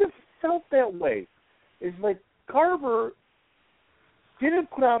kind of felt that way. It's like Garber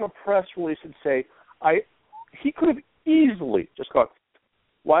didn't put out a press release and say, he could have easily just gone,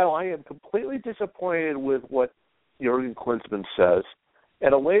 while I am completely disappointed with what Jurgen Klinsmann says,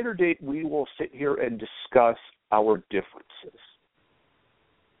 at a later date we will sit here and discuss our differences.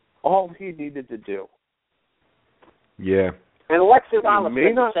 All he needed to do. Yeah. And Alexis Olive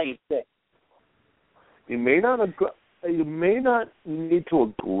said the same thing. You may not need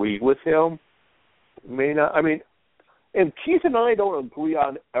to agree with him. And Keith and I don't agree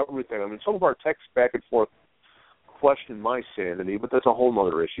on everything. I mean, some of our texts back and forth question my sanity, but that's a whole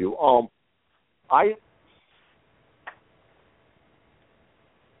other issue.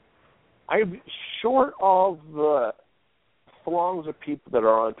 I'm short of the throngs of people that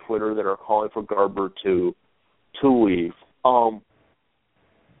are on Twitter that are calling for Garber to leave.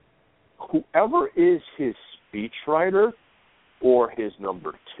 Whoever is his speechwriter or his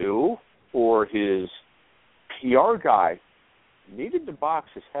number two or his PR guy needed to box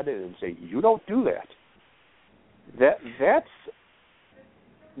his head in and say, you don't do that. That's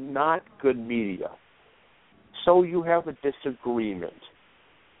not good media. So you have a disagreement.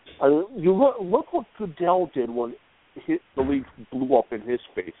 You look what Goodell did when the league blew up in his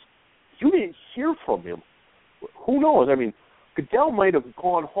face. You didn't hear from him. Who knows? I mean, Goodell might have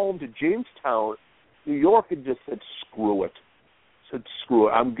gone home to Jamestown, New York, and just said, screw it.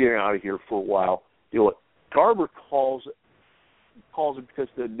 I'm getting out of here for a while. Garber calls it because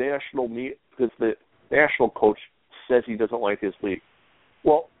the national coach says he doesn't like his league.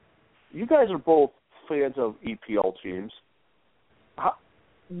 Well, you guys are both fans of EPL teams.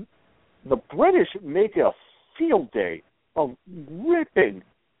 The British make a field day of ripping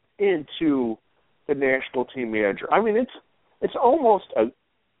into the national team manager. I mean, it's almost a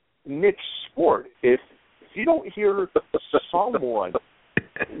niche sport. If you don't hear someone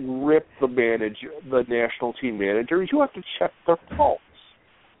rip the national team manager, you have to check their pulse.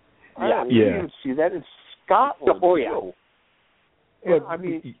 Yeah, you even see that in Scotland. Oh yeah. Too. Well, I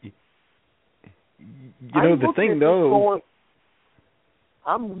mean, the thing though.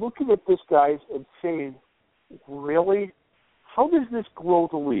 I'm looking at this, guys, and saying, really? How does this grow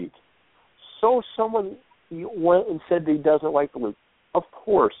the league? So someone went and said that he doesn't like the league. Of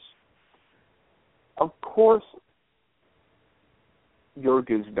course,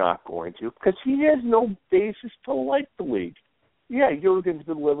 Jurgen's not going to, because he has no basis to like the league. Yeah, Jurgen's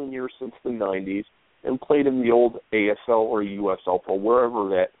been living here since the 90s and played in the old ASL or USL or wherever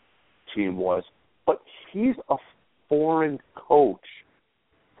that team was. But he's a foreign coach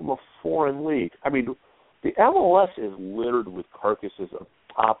from a foreign league. I mean, the MLS is littered with carcasses of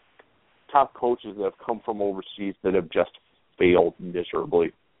top coaches that have come from overseas that have just failed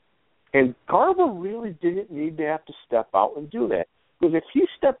miserably. And Garber really didn't need to have to step out and do that. Because if he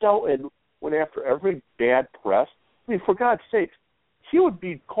stepped out and went after every bad press, I mean, for God's sake, he would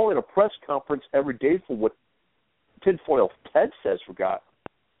be calling a press conference every day for what Tinfoil Ted says, for God.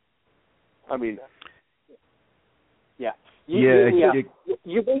 I mean, yeah.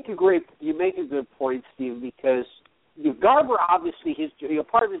 You make a good point, Steve, because Garber obviously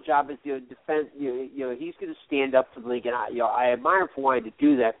part of his job is to defend. He's going to stand up for the league, and I admire him for wanting to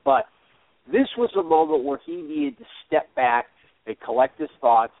do that. But this was a moment where he needed to step back and collect his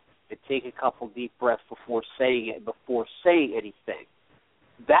thoughts and take a couple deep breaths before saying anything.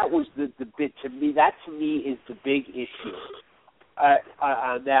 That was the bit to me. That to me is the big issue.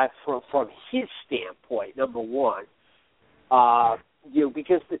 On that from his standpoint, number one.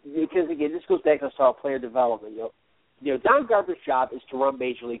 Because again, this goes back to our player development. Don Garber's job is to run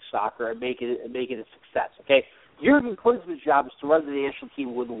Major League Soccer and make it a success. Okay, Jurgen Klinsmann's job is to run the national team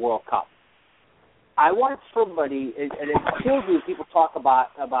and win the World Cup. I want somebody, and it kills me when people talk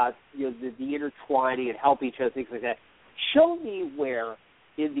about the intertwining and helping each other, things like that. Show me where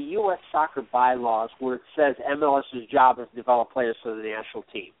in the U.S. soccer bylaws where it says MLS's job is to develop players for the national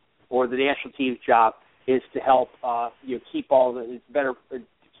team, or the national team's job is to help keep all the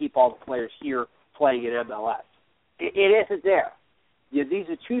players here playing in MLS. It isn't there. These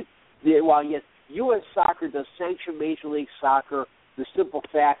are two. While yes, U.S. soccer does sanction Major League Soccer, the simple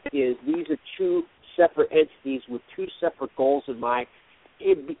fact is these are two separate entities with two separate goals in mind.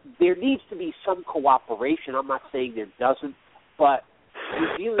 There needs to be some cooperation. I'm not saying there doesn't, but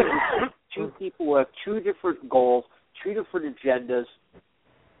we're dealing with two people who have two different goals, two different agendas.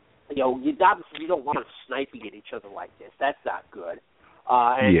 You obviously don't want them sniping at each other like this. That's not good.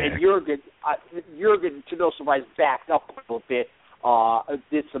 And Jurgen, to no surprise, backed up a little bit,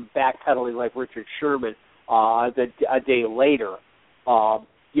 did some backpedaling like Richard Sherman a day later.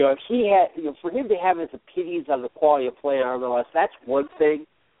 If he had, for him to have his opinions on the quality of play in MLS, that's one thing.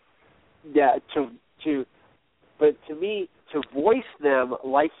 Yeah, but to me, to voice them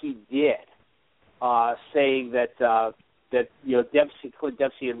like he did, saying that Clint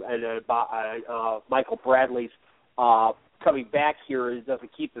Dempsey and Michael Bradley's coming back here doesn't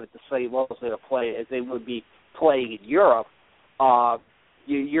keep them at the same level as they would be playing in Europe.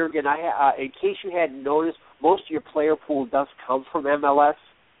 Jurgen, in case you hadn't noticed, most of your player pool does come from MLS,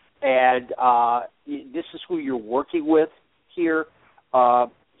 and this is who you're working with here.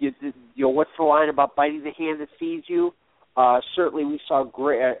 What's the line about biting the hand that feeds you? Certainly, we saw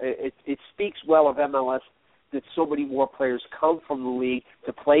great. It speaks well of MLS that so many more players come from the league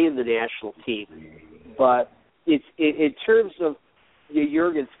to play in the national team. But it's in terms of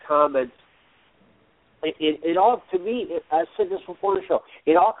Jurgen's comments, it all, to me, I said this before the show,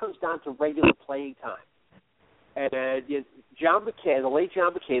 it all comes down to regular playing time. And John McKay, the late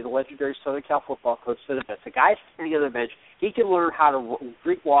John McKay, the legendary Southern Cal football coach, said it best. The guy standing on the bench, he can learn how to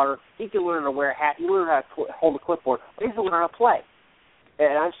drink water, he can learn how to wear a hat, he can learn how to hold a clipboard, but he can learn how to play.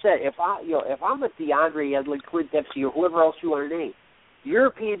 And I've said, if I'm a DeAndre Edlin, Clint Dempsey, or whoever else you want to name, the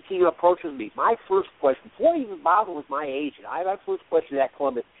European team approaches me, my first question, before I even bother with my agent, my first question to that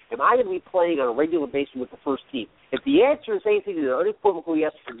club is, am I going to be playing on a regular basis with the first team? If the answer is anything to the unequivocal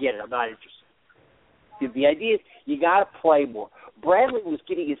yes, forget it. I'm not interested. The idea is you got to play more. Bradley was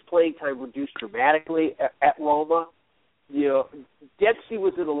getting his playing time reduced dramatically at Roma. Dempsey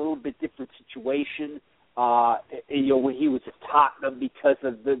was in a little bit different situation. when he was at Tottenham because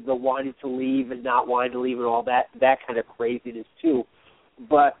of the wanting to leave and not wanting to leave and all that kind of craziness too.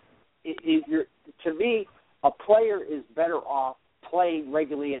 But to me, a player is better off playing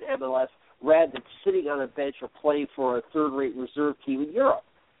regularly in MLS rather than sitting on a bench or playing for a third-rate reserve team in Europe.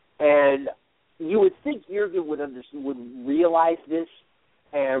 And you would think Jurgen would realize this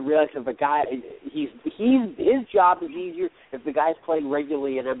and realize if a guy, his job is easier if the guy's playing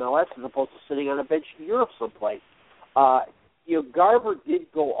regularly in MLS as opposed to sitting on a bench in Europe someplace. Garber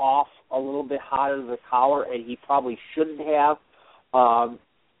did go off a little bit hot under the collar, and he probably shouldn't have. Obviously,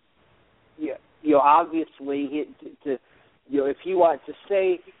 if he wanted to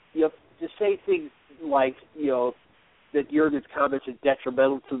say things like that Jurgen's comments are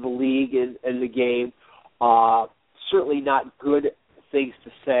detrimental to the league and the game, certainly not good things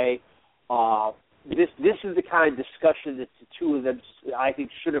to say. This is the kind of discussion that the two of them, I think,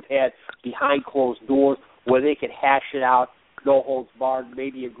 should have had behind closed doors, where they could hash it out, no holds barred,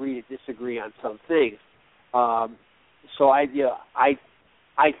 maybe agree to disagree on some things. So I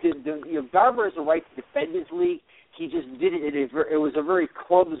think Garber has a right to defend his league. He just did it it was a very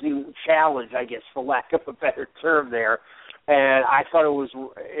clumsy challenge, I guess, for lack of a better term there. And I thought it was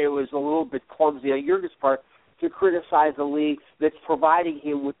a little bit clumsy on Jurgen's part to criticize a league that's providing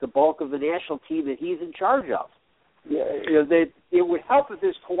him with the bulk of the national team that he's in charge of. It would help if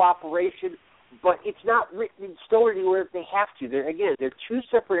there's cooperation, but it's not written in stone anywhere if they have to. They're two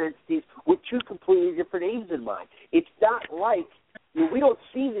separate entities with two completely different aims in mind. It's not like we don't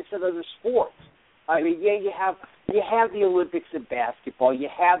see this in other sports. I mean, you have the Olympics in basketball. You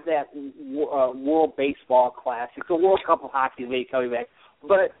have that World Baseball Classic, the World Cup of Hockey maybe coming back,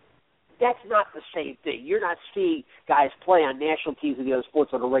 but that's not the same thing. You're not seeing guys play on national teams of the other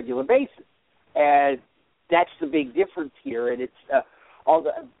sports on a regular basis, and that's the big difference here. And it's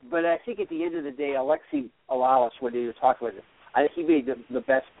but I think at the end of the day, Alexi Alalis, when he was talking about this, I think he made the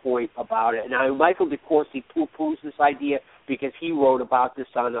best point about it. And now Michael DeCourcy poo-poos this idea because he wrote about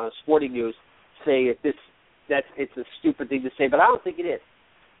this on Sporting News, saying that it's a stupid thing to say, but I don't think it is.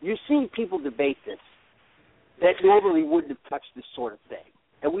 You're seeing people debate this that normally wouldn't have touched this sort of thing.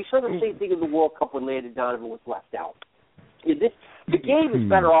 And we saw the same thing in the World Cup when Landon Donovan was left out. The game is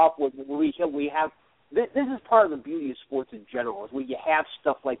better off when we have this is part of the beauty of sports in general, is when you have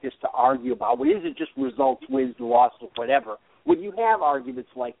stuff like this to argue about. When it isn't just results, wins, losses, whatever. When you have arguments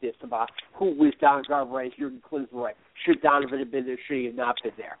like this about who was Don Garber right, Jurgen Klinsmann right, should Donovan have been there, should he have not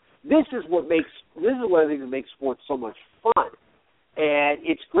been there. This is one of the things that makes sports so much fun. And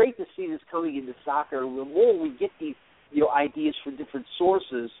it's great to see this coming into soccer. And the more we get these ideas from different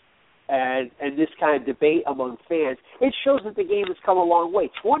sources and this kind of debate among fans, it shows that the game has come a long way.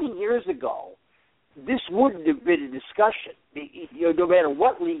 20 years ago, this wouldn't have been a discussion. No matter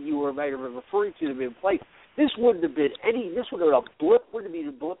what league you were referring to them in place, this wouldn't have been this would have been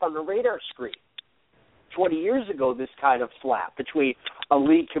a blip on the radar screen. 20 years ago, this kind of slap between a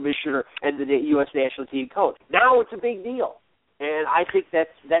league commissioner and the U.S. national team coach. Now it's a big deal. And I think that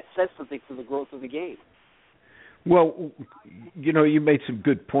says something for the growth of the game. Well, you made some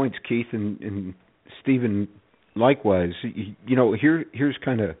good points, Keith, and Stephen likewise. Here's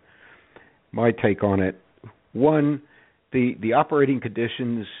kind of my take on it. One, the operating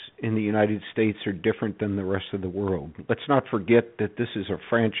conditions in the United States are different than the rest of the world. Let's not forget that this is a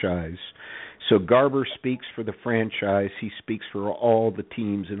franchise. So Garber speaks for the franchise. He speaks for all the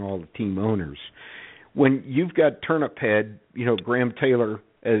teams and all the team owners. When you've got Turnip Head, Graham Taylor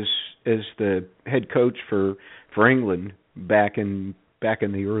as the head coach for England back in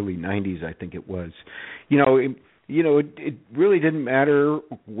the early 90s, I think it was. It really didn't matter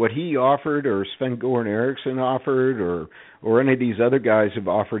what he offered or Sven-Goran Eriksson offered or any of these other guys have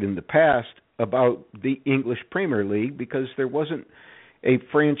offered in the past about the English Premier League, because there wasn't a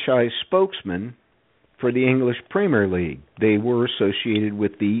franchise spokesman for the English Premier League. They were associated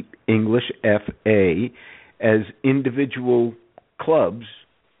with the English FA as individual clubs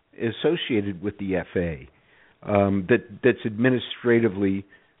associated with the FA that's administratively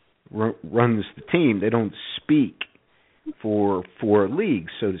runs the team. They don't speak for a league,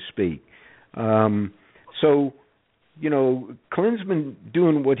 so to speak. Klinsmann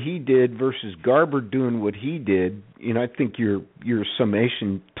doing what he did versus Garber doing what he did, I think your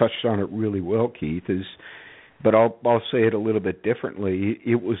summation touched on it really well, Keith, but I'll say it a little bit differently.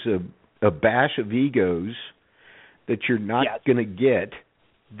 It was a bash of egos that you're not going to get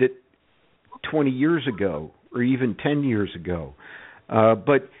that 20 years ago or even 10 years ago.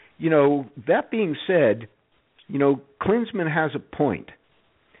 But that being said, Klinsmann has a point.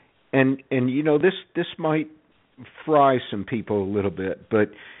 And this might fry some people a little bit, but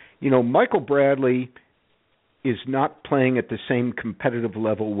Michael Bradley is not playing at the same competitive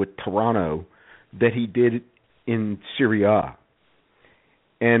level with Toronto that he did in Serie A.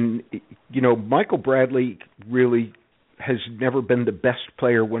 And, Michael Bradley really has never been the best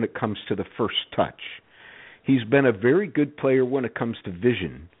player when it comes to the first touch. He's been a very good player when it comes to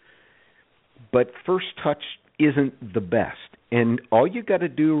vision, but first touch isn't the best. And all you got to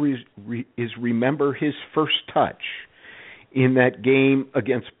do is remember his first touch in that game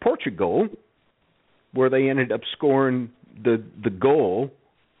against Portugal, where they ended up scoring the goal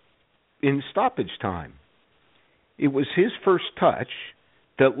in stoppage time. It was his first touch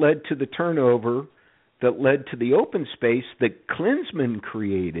that led to the turnover, that led to the open space that Klinsmann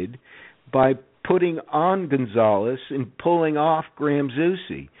created by putting on Gonzalez and pulling off Graham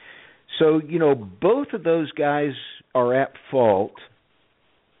Zusi. So, both of those guys are at fault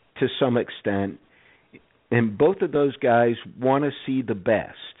to some extent, and both of those guys want to see the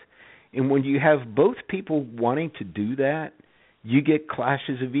best. And when you have both people wanting to do that, you get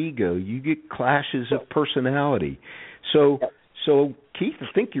clashes of ego. You get clashes of personality. So Keith, I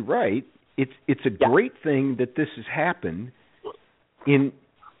think you're right. It's a great thing that this has happened in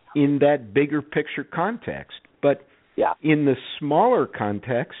that bigger picture context. But in the smaller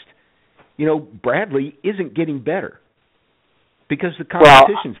context, Bradley isn't getting better because the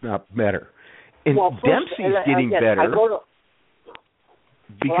competition's not better. And Dempsey's getting better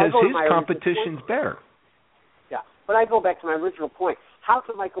because his competition's better. Yeah, but I go back to my original point. How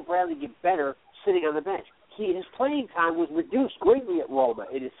can Michael Bradley get better sitting on the bench? His playing time was reduced greatly at Roma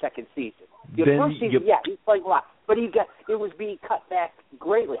in his second season. First season, he's playing a lot, but it was being cut back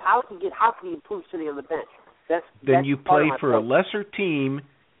greatly. How can he improve sitting on the bench? Then you play for a lesser team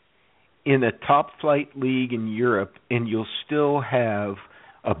in a top flight league in Europe, and you'll still have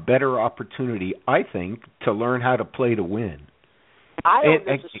a better opportunity, I think, to learn how to play to win. I don't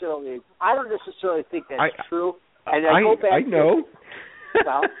necessarily think that's true. And I go back. I know.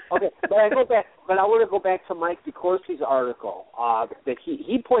 Okay, but I want to go back to Mike DeCourcy's article that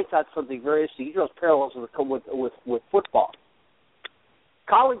he points out something very interesting. He draws parallels with football.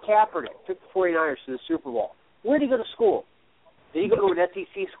 Colin Kaepernick took the 49ers to the Super Bowl. Where did he go to school? Did he go to an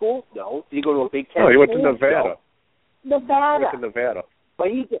SEC school? No. Did he go to a Big Ten school? No, he went to Nevada. No. Nevada. He went to Nevada.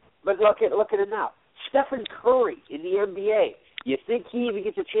 But look at it now. Stephen Curry in the NBA. You think he even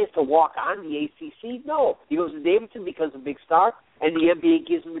gets a chance to walk on the ACC? No. He goes to Davidson because of Big Star, and the NBA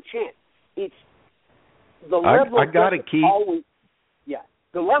gives him a chance. It's the level. I got it, Keith.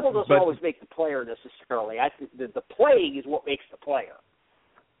 The level doesn't always make the player necessarily. I think the playing is what makes the player.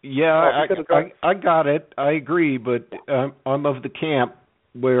 Yeah, I got it. I agree, but I'm of the camp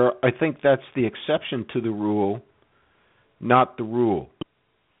where I think that's the exception to the rule, not the rule.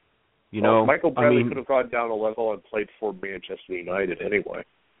 Michael Bradley could have gone down a level and played for Manchester United anyway.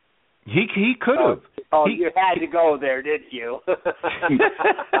 He could have. You had to go there, didn't you?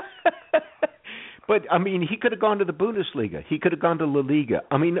 But, he could have gone to the Bundesliga. He could have gone to La Liga.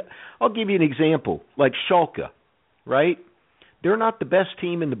 I'll give you an example, like Schalke, right? They're not the best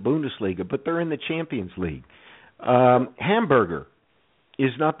team in the Bundesliga, but they're in the Champions League. Hamburger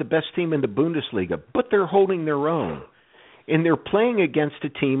is not the best team in the Bundesliga, but they're holding their own. And they're playing against a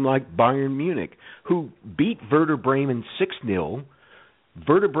team like Bayern Munich, who beat Werder Bremen 6-0.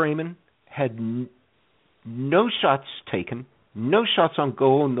 Werder Bremen had no shots taken, no shots on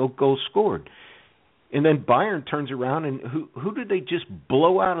goal, and no goals scored. And then Bayern turns around, and who did they just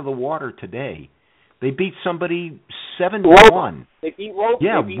blow out of the water today? They beat somebody 7-1. They beat Roma.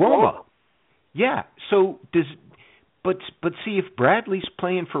 Yeah, Roma. Yeah. So but see, if Bradley's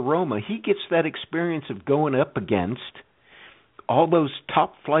playing for Roma, he gets that experience of going up against all those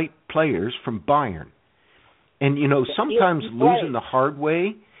top flight players from Bayern. And sometimes losing the hard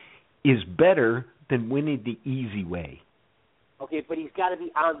way is better than winning the easy way. Okay, but he's got to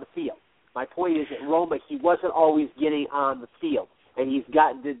be on the field. My point is, at Roma, he wasn't always getting on the field. And he's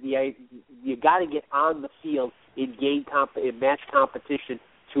got you got to get on the field in in match competition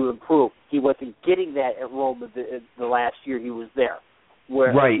to improve. He wasn't getting that at Roma the last year he was there.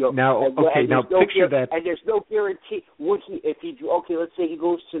 Right. Now picture that. And there's no guarantee. Let's say he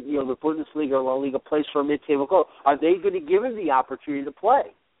goes to the Bundesliga or La Liga, plays for a mid-table club. Are they going to give him the opportunity to play?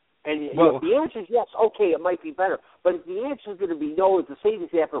 And if the answer is yes, okay, it might be better. But if the answer is going to be no, it's the same as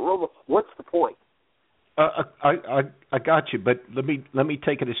happened at Roma, what's the point? I got you, but let me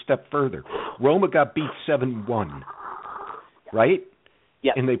take it a step further. Roma got beat 7-1, right?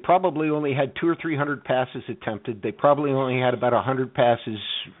 Yeah. And they probably only had 200 or 300 passes attempted. They probably only had about 100 passes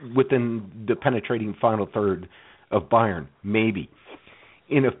within the penetrating final third of Bayern, maybe.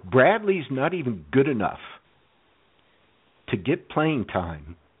 And if Bradley's not even good enough to get playing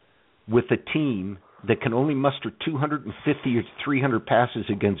time with a team that can only muster 250 or 300 passes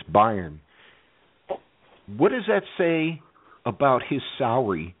against Bayern. What does that say about his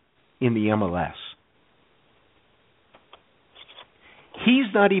salary in the MLS?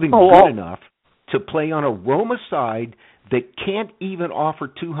 He's not even good enough to play on a Roma side that can't even offer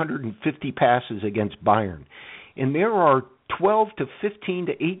 250 passes against Bayern. And there are 12 to 15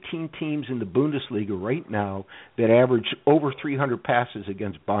 to 18 teams in the Bundesliga right now that average over 300 passes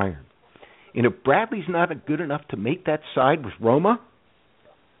against Bayern. And if Bradley's not good enough to make that side with Roma,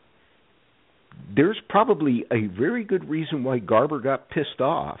 there's probably a very good reason why Garber got pissed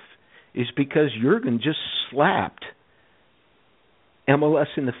off, is because Jurgen just slapped MLS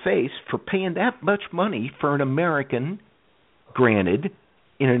in the face for paying that much money for an American, granted,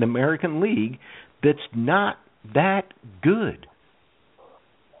 in an American league that's not that good.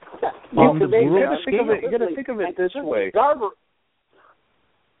 You got to think of it this way.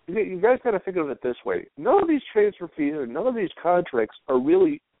 You guys got to think of it this way. None of these transfer fees or none of these contracts are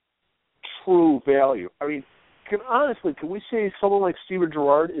really true value. I mean, can we say someone like Steven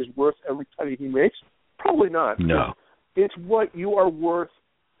Gerrard is worth every penny he makes? Probably not. No. It's what you are worth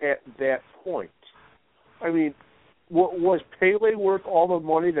at that point. I mean, was Pele worth all the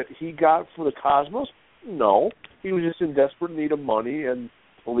money that he got for the Cosmos? No. He was just in desperate need of money, and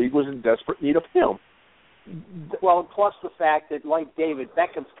the league was in desperate need of him. Well, plus the fact that, like David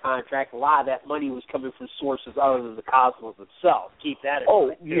Beckham's contract, a lot of that money was coming from sources other than the Cosmos itself. Keep that in mind.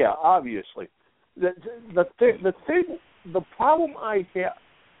 Oh, yeah, obviously. The problem I have,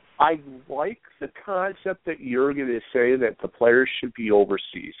 I like the concept that Jurgen is saying that the players should be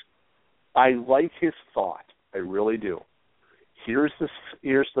overseas. I like his thought. I really do. Here's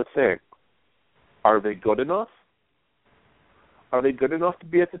the thing. Are they good enough? Are they good enough to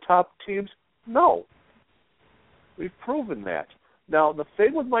be at the top teams? No. We've proven that. Now, the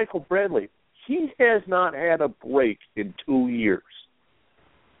thing with Michael Bradley, he has not had a break in 2 years.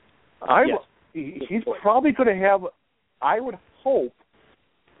 He's probably going to have, I would hope,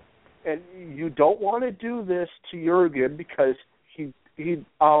 and you don't want to do this to Jurgen because he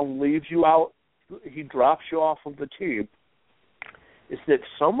leaves you out, he drops you off of the team, is that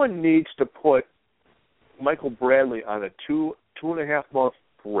someone needs to put Michael Bradley on a two and a half month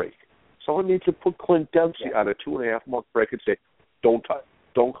break. Someone needs to put Clint Dempsey on a 2.5 month break and say, don't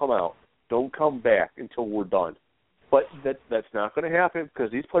come out, don't come back until we're done. But that's not going to happen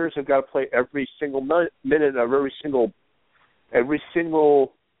because these players have got to play every single minute of every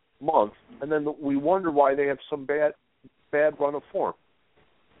single month, and then we wonder why they have some bad run of form.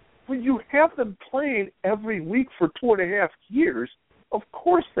 When you have them playing every week for 2.5 years, of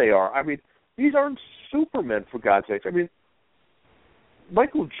course they are. I mean, these aren't supermen, for God's sake. I mean,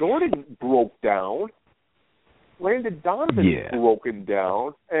 Michael Jordan broke down. Landon Donovan's broken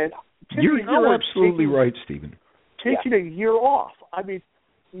down. And you're absolutely right, Stephen. Taking a year off. I mean,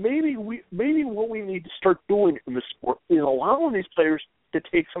 maybe what we need to start doing in the sport is allowing these players to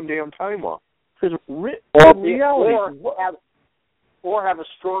take some damn time off. Because or have a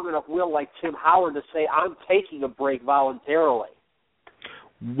strong enough will like Tim Howard to say, I'm taking a break voluntarily.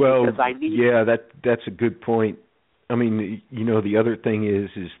 Well, that's a good point. I mean, the other thing is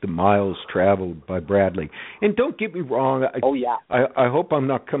the miles traveled by Bradley. And don't get me wrong. I hope I'm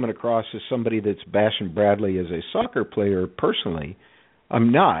not coming across as somebody that's bashing Bradley as a soccer player personally.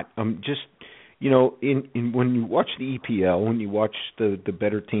 I'm not. I'm just, in when you watch the EPL, when you watch the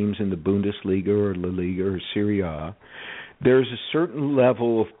better teams in the Bundesliga or La Liga or Serie A, there's a certain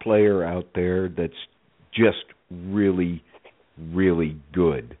level of player out there that's just really, really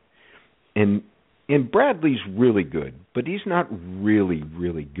good. And Bradley's really good, but he's not really,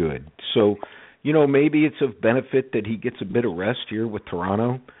 really good. So, maybe it's of benefit that he gets a bit of rest here with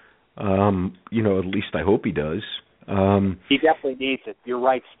Toronto. At least I hope he does. He definitely needs it. You're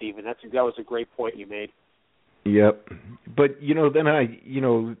right, Stephen. That was a great point you made. Yep. But, then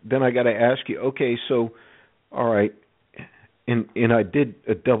I got to ask you, okay, so, all right, and I did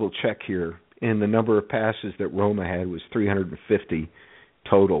a double check here, and the number of passes that Roma had was 350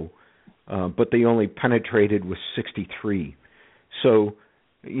 total. But they only penetrated with 63. So,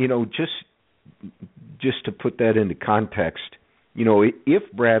 just to put that into context, if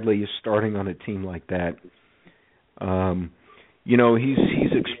Bradley is starting on a team like that,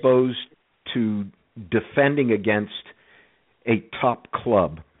 he's exposed to defending against a top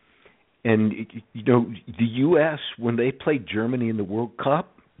club. And, the U.S., when they played Germany in the World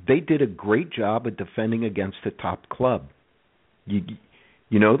Cup, they did a great job of defending against a top club. You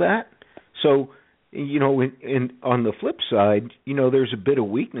know that? So, and on the flip side, there's a bit of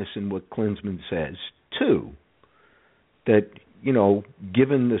weakness in what Klinsmann says, too. That,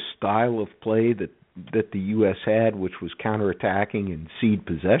 given the style of play that that the U.S. had, which was counterattacking and cede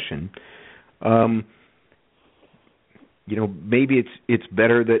possession. Maybe it's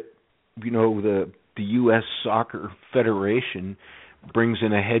better that the U.S. Soccer Federation brings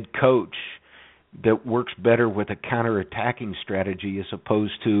in a head coach that works better with a counterattacking strategy as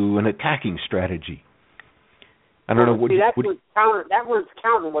opposed to an attacking strategy. I don't know. That was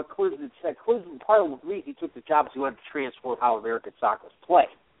counter what Clinton said. Clinton, part of the reason he took the job is he wanted to transform how American soccer is played.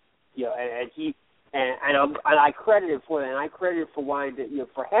 And I credit him for that, and I credit him for wanting to,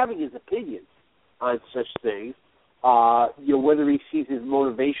 for having his opinions on such things. Whether he sees his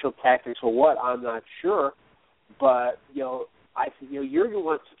motivational tactics or what, I'm not sure. But I think Jurgen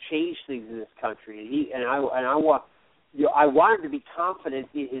wants to change things in this country, and I want him to be confident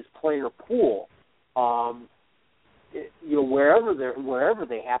in his player pool. Wherever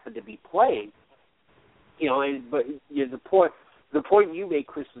they happen to be playing, the point you made,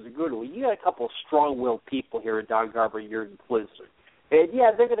 Chris, is a good one. You got a couple of strong-willed people here in Don Garber and Jurgen Klinsmann. And,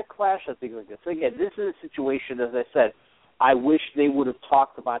 they're going to clash on things like this. So, again, this is a situation, as I said, I wish they would have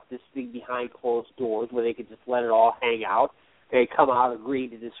talked about this thing behind closed doors where they could just let it all hang out. They come out, agree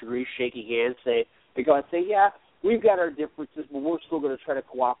to disagree, shaking hands, yeah, we've got our differences, but we're still going to try to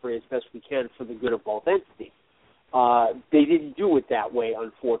cooperate as best we can for the good of both entities. They didn't do it that way,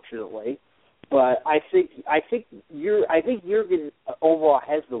 unfortunately. But I think Jurgen overall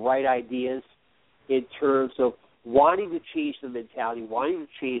has the right ideas in terms of wanting to change the mentality, wanting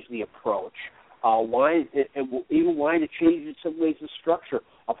to change the approach, even wanting to change in some ways the structure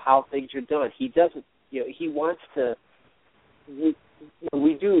of how things are done. He doesn't, he wants to. We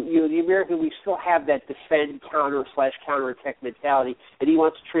do, the American, we still have that defend, counterattack mentality, and he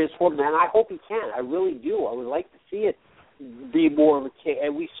wants to transform that, and I hope he can. I really do. I would like to see it be more of a case.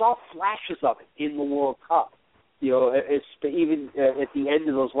 And we saw flashes of it in the World Cup. Even at the end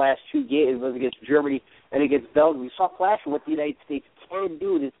of those last two games, against Germany and against Belgium, we saw flashes of what the United States can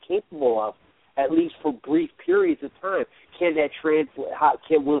do and is capable of, at least for brief periods of time. Can that translate?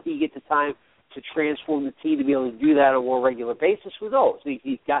 Will he get the time to transform the team to be able to do that on a more regular basis? Who knows?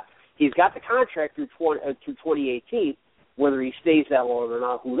 He's got the contract through 2018. Whether he stays that long or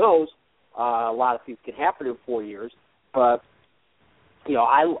not, who knows? A lot of things can happen in 4 years. But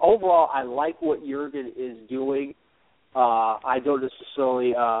overall, I like what Jurgen is doing. I don't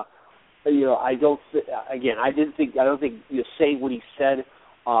necessarily, I don't think saying what he said,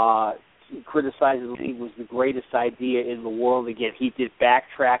 criticizing the league was the greatest idea in the world. Again, he did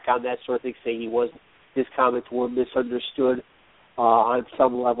backtrack on that sort of thing, saying his comments were misunderstood on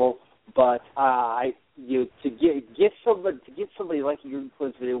some level. But to get somebody like Jurgen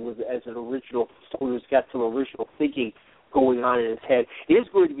Klinsmann as an original, someone who's got some original thinking going on in his head, it is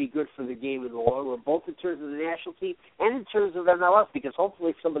going to be good for the game in the long run, both in terms of the national team and in terms of MLS, because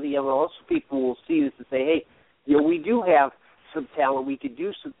hopefully some of the MLS people will see this and say, hey, we do have some talent, we could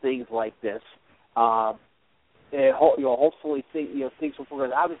do some things like this. And hopefully things will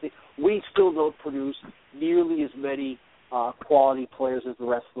progress. Obviously, we still don't produce nearly as many quality players as the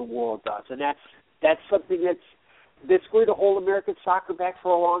rest of the world does, and that's something that's going to hold American soccer back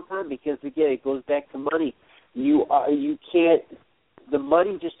for a long time, because again, it goes back to money. You can't. The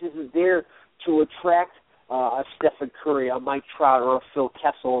money just isn't there to attract a Stephen Curry, a Mike Trout, or a Phil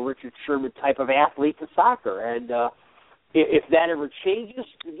Kessel, or Richard Sherman type of athlete to soccer. And if that ever changes,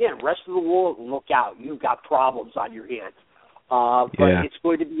 again, rest of the world, look out. You've got problems on your hands. But it's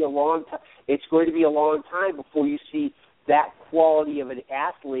going to be a long time. It's going to be a long time before you see that quality of an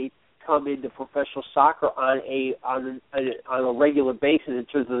athlete come into professional soccer on a regular basis in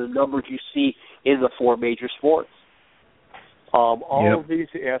terms of the numbers you see in the four major sports. All of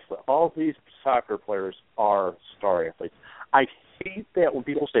these soccer players are star athletes. I hate that when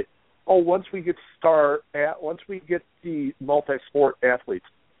people say, once we get the multi-sport athletes.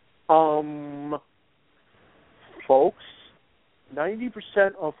 Folks,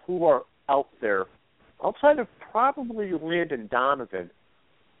 90% of who are out there, outside of probably Landon Donovan,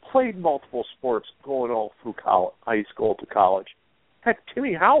 played multiple sports going all through high school to college. Heck,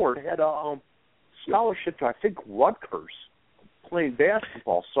 Timmy Howard had a scholarship to, I think, Rutgers, playing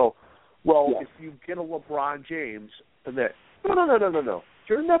basketball. So, if you get a LeBron James, and that, no.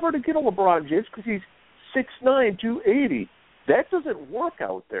 You're never to get a LeBron James because he's 6'9", 280. That doesn't work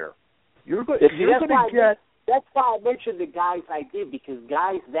out there. You're going to get... That's why I mentioned the guys I did, because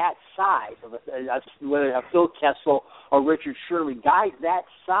guys that size, whether a Phil Kessel or Richard Sherman, guys that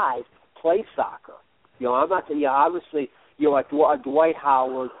size play soccer. I'm not saying, obviously, a Dwight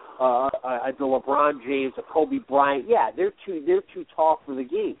Howard, a LeBron James, a Kobe Bryant, they're too tall for the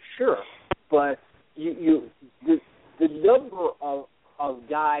game, sure. But the number of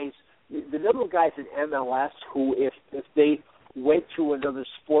guys the number of guys in MLS who, if they went to another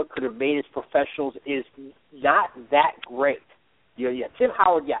sport, could have made it professionals is not that great. Tim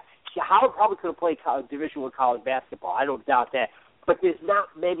Howard, Howard probably could have played Division I college basketball. I don't doubt that. But there's not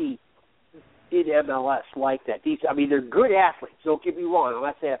many in MLS like that. They're good athletes. Don't get me wrong. I'm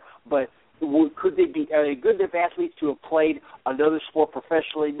not saying, but are they good enough athletes to have played another sport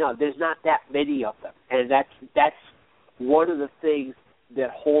professionally? No, there's not that many of them, and that's one of the things that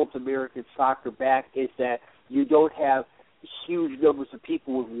holds American soccer back, is that you don't have huge numbers of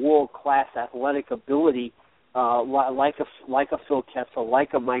people with world-class athletic ability, like a Phil Kessel, like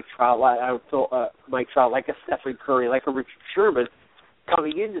a Mike Trout, like a Stephen Curry, like a Richard Sherman,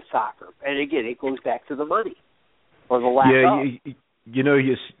 coming into soccer. And again, it goes back to the money or the lack of.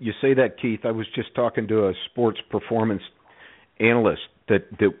 You say that, Keith. I was just talking to a sports performance analyst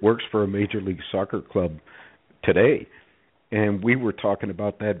that works for a Major League Soccer club today, and we were talking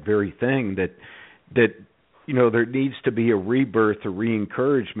about that very thing, that there needs to be a rebirth, a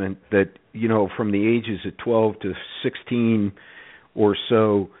re-encouragement that, from the ages of 12 to 16 or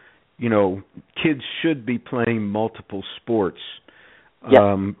so, kids should be playing multiple sports.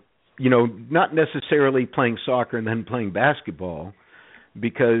 Yep. Not necessarily playing soccer and then playing basketball,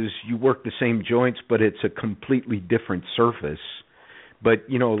 because you work the same joints, but it's a completely different surface. But,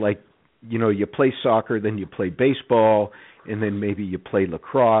 you play soccer, then you play baseball, and then maybe you play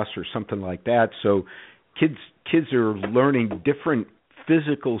lacrosse or something like that. So kids are learning different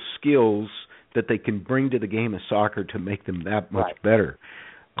physical skills that they can bring to the game of soccer to make them that much better.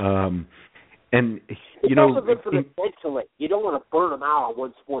 And it's also good for them mentally. You don't want to burn them out on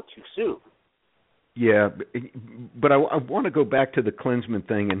one sport too soon. Yeah, but I want to go back to the Klinsmann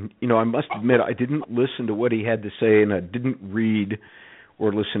thing, and I must admit I didn't listen to what he had to say, and I didn't read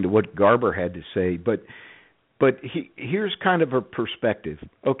or listen to what Garber had to say. But here's kind of a perspective.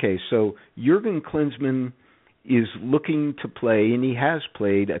 Okay, so Jurgen Klinsmann is looking to play, and he has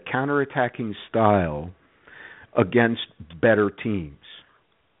played, a counterattacking style against better teams,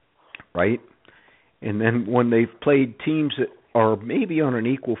 right? And then when they've played teams that are maybe on an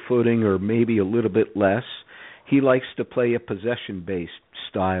equal footing or maybe a little bit less, he likes to play a possession-based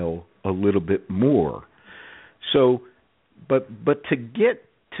style a little bit more. So, but to get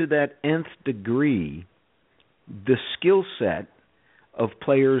to that nth degree, the skill set of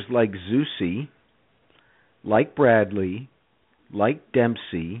players like Zusi, like Bradley, like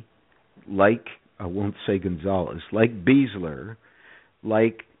Dempsey, like, I won't say Gonzalez, like Beasler,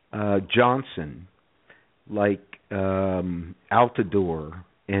 like Johnson, like Altidore,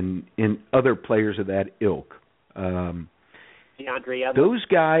 and other players of that ilk. Those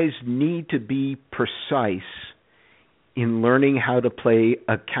guys need to be precise in learning how to play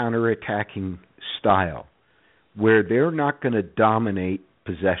a counterattacking style where they're not going to dominate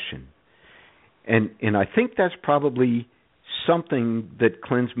possession. And I think that's probably something that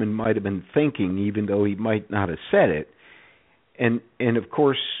Klinsmann might have been thinking, even though he might not have said it. And of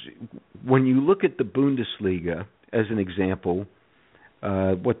course, when you look at the Bundesliga as an example,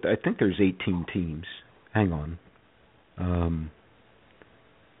 I think there's 18 teams. Hang on.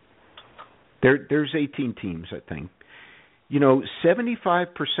 There's 18 teams, I think.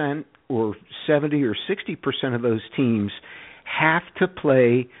 75% or 70 or 60% of those teams have to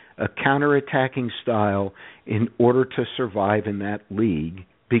play a counterattacking style in order to survive in that league,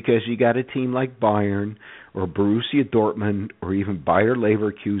 because you got a team like Bayern or Borussia Dortmund or even Bayer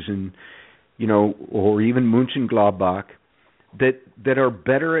Leverkusen, or even Mönchengladbach that are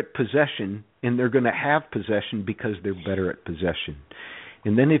better at possession, and they're going to have possession because they're better at possession.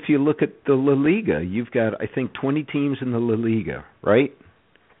 And then if you look at the La Liga, you've got, I think, 20 teams in the La Liga, right?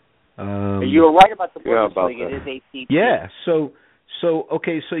 You're right about the Bundesliga. It is 18 teams. Yeah, so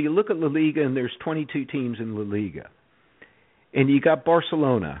you look at La Liga, and there's 22 teams in La Liga. And you got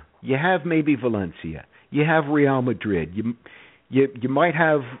Barcelona. You have maybe Valencia. You have Real Madrid. You might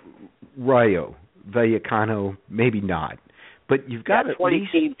have Rayo Vallecano, maybe not. But you've got at 20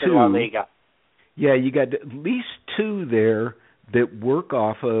 least teams two. In La Liga. Yeah, you got at least two there that work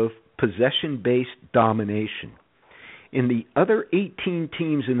off of possession-based domination. And the other 18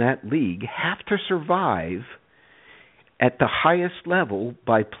 teams in that league have to survive at the highest level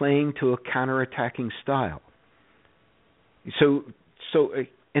by playing to a counterattacking style. So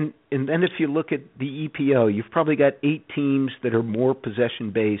and then if you look at the EPL, you've probably got 8 teams that are more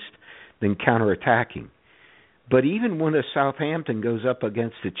possession-based than counterattacking. But even when a Southampton goes up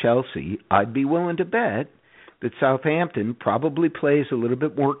against a Chelsea, I'd be willing to bet that Southampton probably plays a little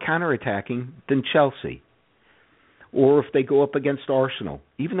bit more counterattacking than Chelsea. Or if they go up against Arsenal,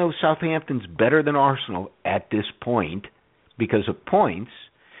 even though Southampton's better than Arsenal at this point because of points,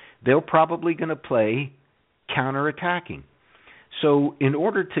 they're probably going to play counterattacking. So in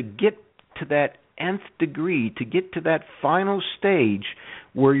order to get to that nth degree, to get to that final stage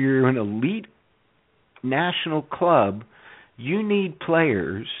where you're an elite national club, you need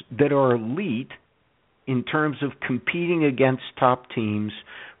players that are elite in terms of competing against top teams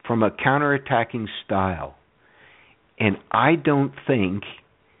from a counterattacking style. And I don't think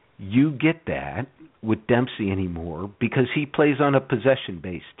you get that with Dempsey anymore because he plays on a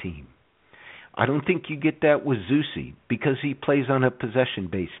possession-based team. I don't think you get that with Zusi because he plays on a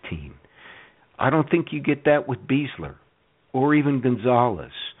possession-based team. I don't think you get that with Beasler or even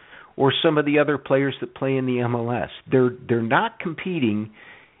Gonzalez or some of the other players that play in the MLS. They're not competing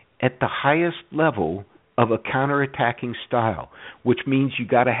at the highest level of a counterattacking style, which means you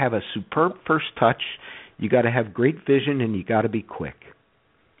got to have a superb first touch, you got to have great vision, and you got to be quick.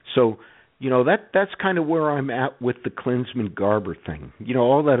 So, that's kind of where I'm at with the Klinsmann-Garber thing.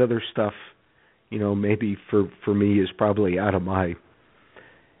 All that other stuff, maybe for me is probably out of my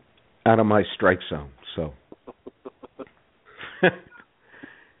strike zone. So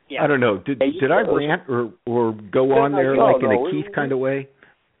yeah. I don't know. Did I rant or go on there like in a Keith kind of way?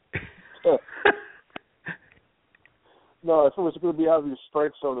 No, if it was going to be out of your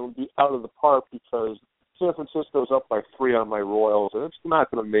strike zone, it would be out of the park because San Francisco's up by 3 on my Royals, and it's not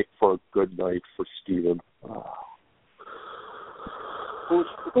going to make for a good night for Steven. I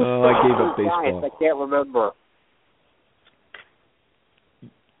gave up baseball. I can't remember.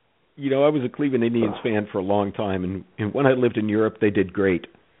 I was a Cleveland Indians fan for a long time, and when I lived in Europe, they did great.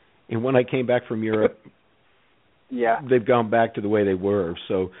 And when I came back from Europe, they've gone back to the way they were.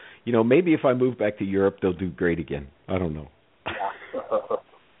 So, maybe if I move back to Europe, they'll do great again. I don't know.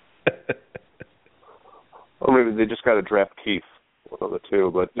 Or maybe they just got to draft Keith, one of the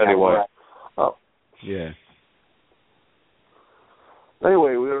two. But anyway. Yeah.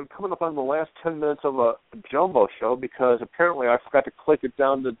 Anyway, we're coming up on the last 10 minutes of a jumbo show because apparently I forgot to click it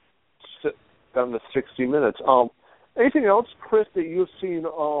down to 60 minutes. Anything else, Chris, that you've seen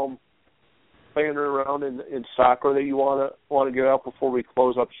playing around in soccer that you want to get out before we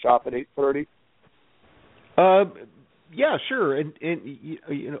close up shop at 8:30? Yeah, sure. And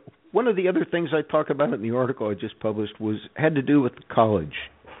one of the other things I talk about in the article I just published had to do with college.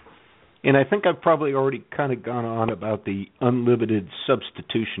 And I think I've probably already kind of gone on about the unlimited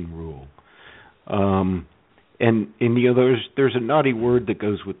substitution rule. And there's a naughty word that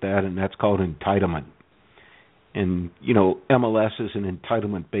goes with that, and that's called entitlement. And, MLS is an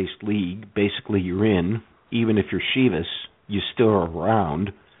entitlement-based league. Basically, you're in. Even if you're Chivas, you still are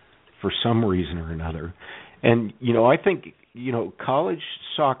around for some reason or another. And, I think, college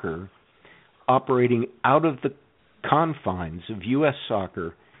soccer operating out of the confines of U.S.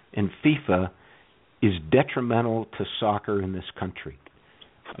 soccer and FIFA is detrimental to soccer in this country.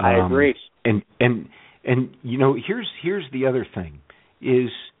 I agree. And here's the other thing is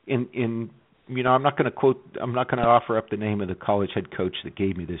I'm not going to offer up the name of the college head coach that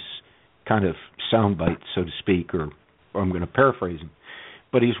gave me this kind of soundbite, so to speak, or I'm going to paraphrase him.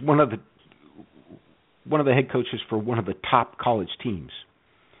 But he's one of the head coaches for one of the top college teams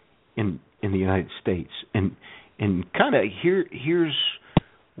in the United States. And kind of here's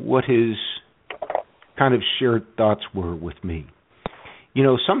what his kind of shared thoughts were with me.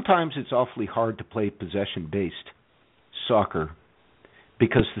 Sometimes it's awfully hard to play possession-based soccer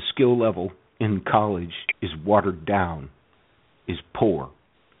because the skill level in college is watered down, is poor.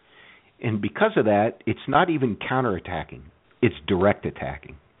 And because of that, it's not even counterattacking, it's direct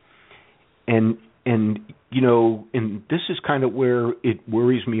attacking. And this is kind of where it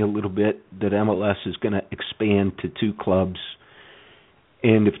worries me a little bit that MLS is going to expand to 2 clubs.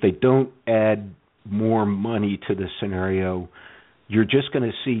 And if they don't add more money to the scenario, you're just going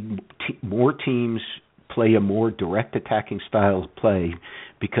to see more teams play a more direct attacking style of play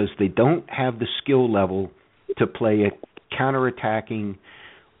because they don't have the skill level to play a counterattacking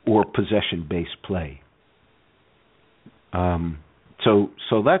or possession-based play. So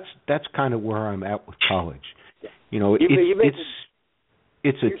that's kind of where I'm at with college. You're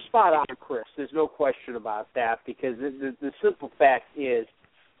spot on, Chris. There's no question about that because the simple fact is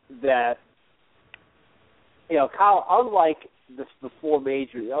that unlike the 4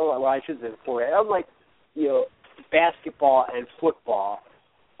 major, well, I shouldn't say the 4, unlike basketball and football,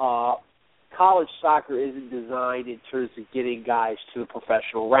 college soccer isn't designed in terms of getting guys to the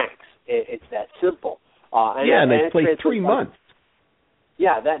professional ranks. It's that simple. And they play 3 months.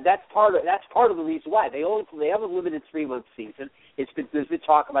 Yeah, that's part of the reason why they have a limited 3-month season. There's been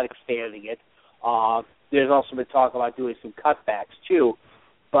talk about expanding it. There's also been talk about doing some cutbacks too.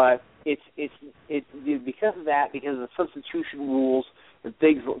 But it's because of that, because of the substitution rules and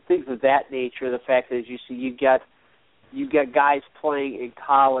things of that nature. The fact that, as you see, you've got guys playing in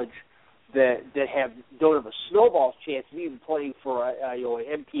college that don't have a snowball's chance of even playing for an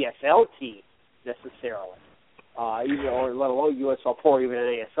MPSL team necessarily, or let alone USL Pro or even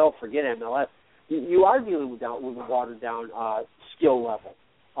an ASL. Forget MLS. You are dealing with a watered down skill level.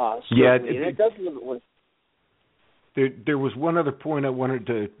 Yeah, and it does limit what. There was one other point I wanted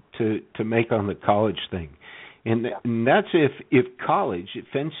to make on the college thing, and that's if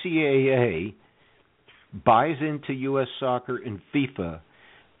NCAA buys into U.S. Soccer and FIFA,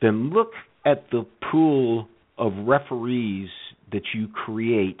 then look at the pool of referees that you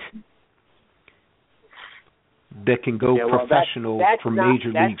create that can go professional for Major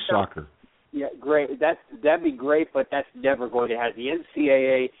League Soccer. Yeah, great. That'd be great, but that's never going to happen. The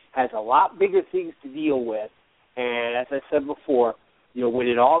NCAA has a lot bigger things to deal with, and as I said before, when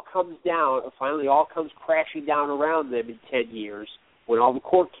it all comes down, finally all comes crashing down around them in 10 years, when all the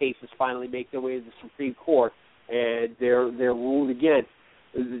court cases finally make their way to the Supreme Court and they're ruled again,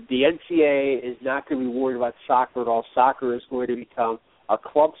 the NCAA is not going to be worried about soccer at all. Soccer is going to become a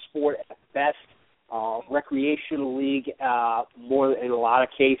club sport at best, recreational league. More in a lot of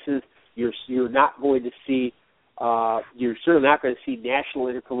cases, you're not going to see. You're certainly not going to see national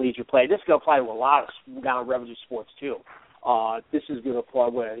intercollegiate play. This is going to apply to a lot of non-revenue sports too. This is going to apply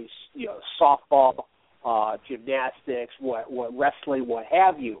with softball, gymnastics, what wrestling, what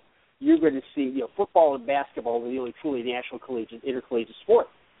have you. You're going to see football and basketball are the only truly national intercollegiate sport.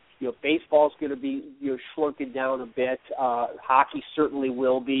 Baseball is going to be shrunken down a bit. Hockey certainly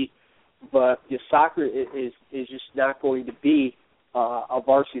will be, but soccer is just not going to be a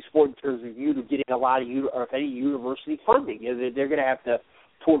varsity sport in terms of getting a lot of any university funding. They're going to have to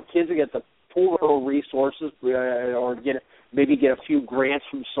kids are going to have to pull their own resources or maybe get a few grants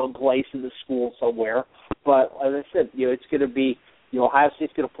from someplace in the school somewhere. But as I said, it's going to be. Ohio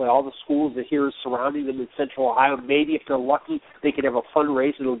State's going to play all the schools that here surrounding them in Central Ohio. Maybe if they're lucky, they can have a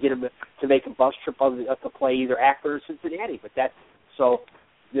fundraiser that'll get them to make a bus trip to play either Akron or Cincinnati. But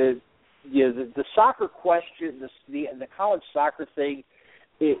the soccer question, the college soccer thing,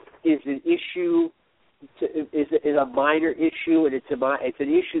 is an issue. Is a minor issue, and it's an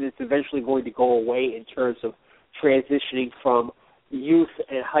issue that's eventually going to go away in terms of transitioning from youth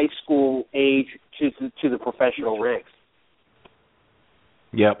and high school age to the professional ranks.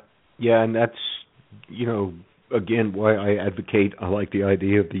 Yep. Yeah, and that's, again, why I like the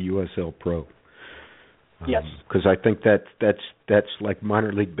idea of the USL Pro. Yes. Because I think that's like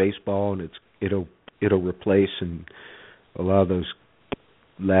minor league baseball, and it'll replace and allow those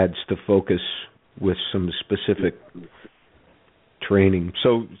lads to focus with some specific training.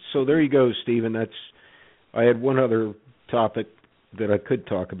 So there you go, Stephen. I had one other topic that I could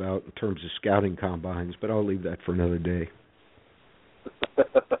talk about in terms of scouting combines, but I'll leave that for another day.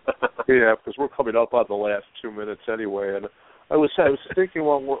 Yeah, because we're coming up on the last 2 minutes anyway, and I was thinking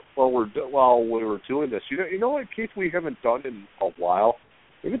while we were doing this, you know what, Keith, we haven't done in a while.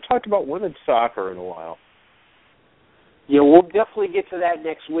 We haven't talked about women's soccer in a while. Yeah, we'll definitely get to that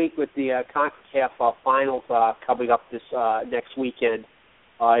next week with the CONCACAF finals coming up this next weekend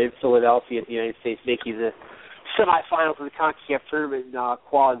in Philadelphia at the United States, making the semifinals of the CONCACAF tournament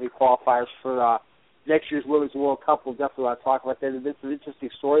quality qualifiers for next year's Women's World Cup. We'll definitely want to talk about that. There's some interesting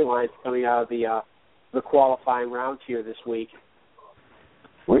storylines coming out of the qualifying rounds here this week.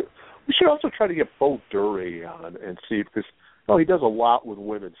 We should also try to get Bo Duray on and see, because he does a lot with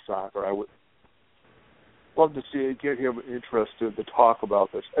women's soccer. I would love to get him interested to talk about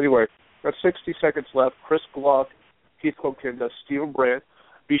this. Anyway, got 60 seconds left. Chris Gluck, Keith Kokinda, Stephen Brandt.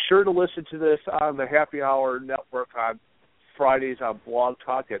 Be sure to listen to this on the Happy Hour Network on Fridays on Blog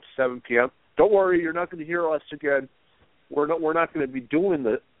Talk at 7 p.m. Don't worry, you're not going to hear us again. We're not going to be doing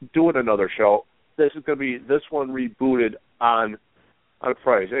another show. This is going to be this one rebooted on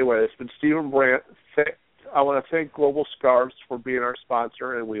Fridays. Anyway, it's been Stephen Brandt. I want to thank Global Scarves for being our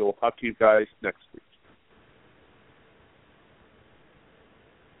sponsor, and we will talk to you guys next week.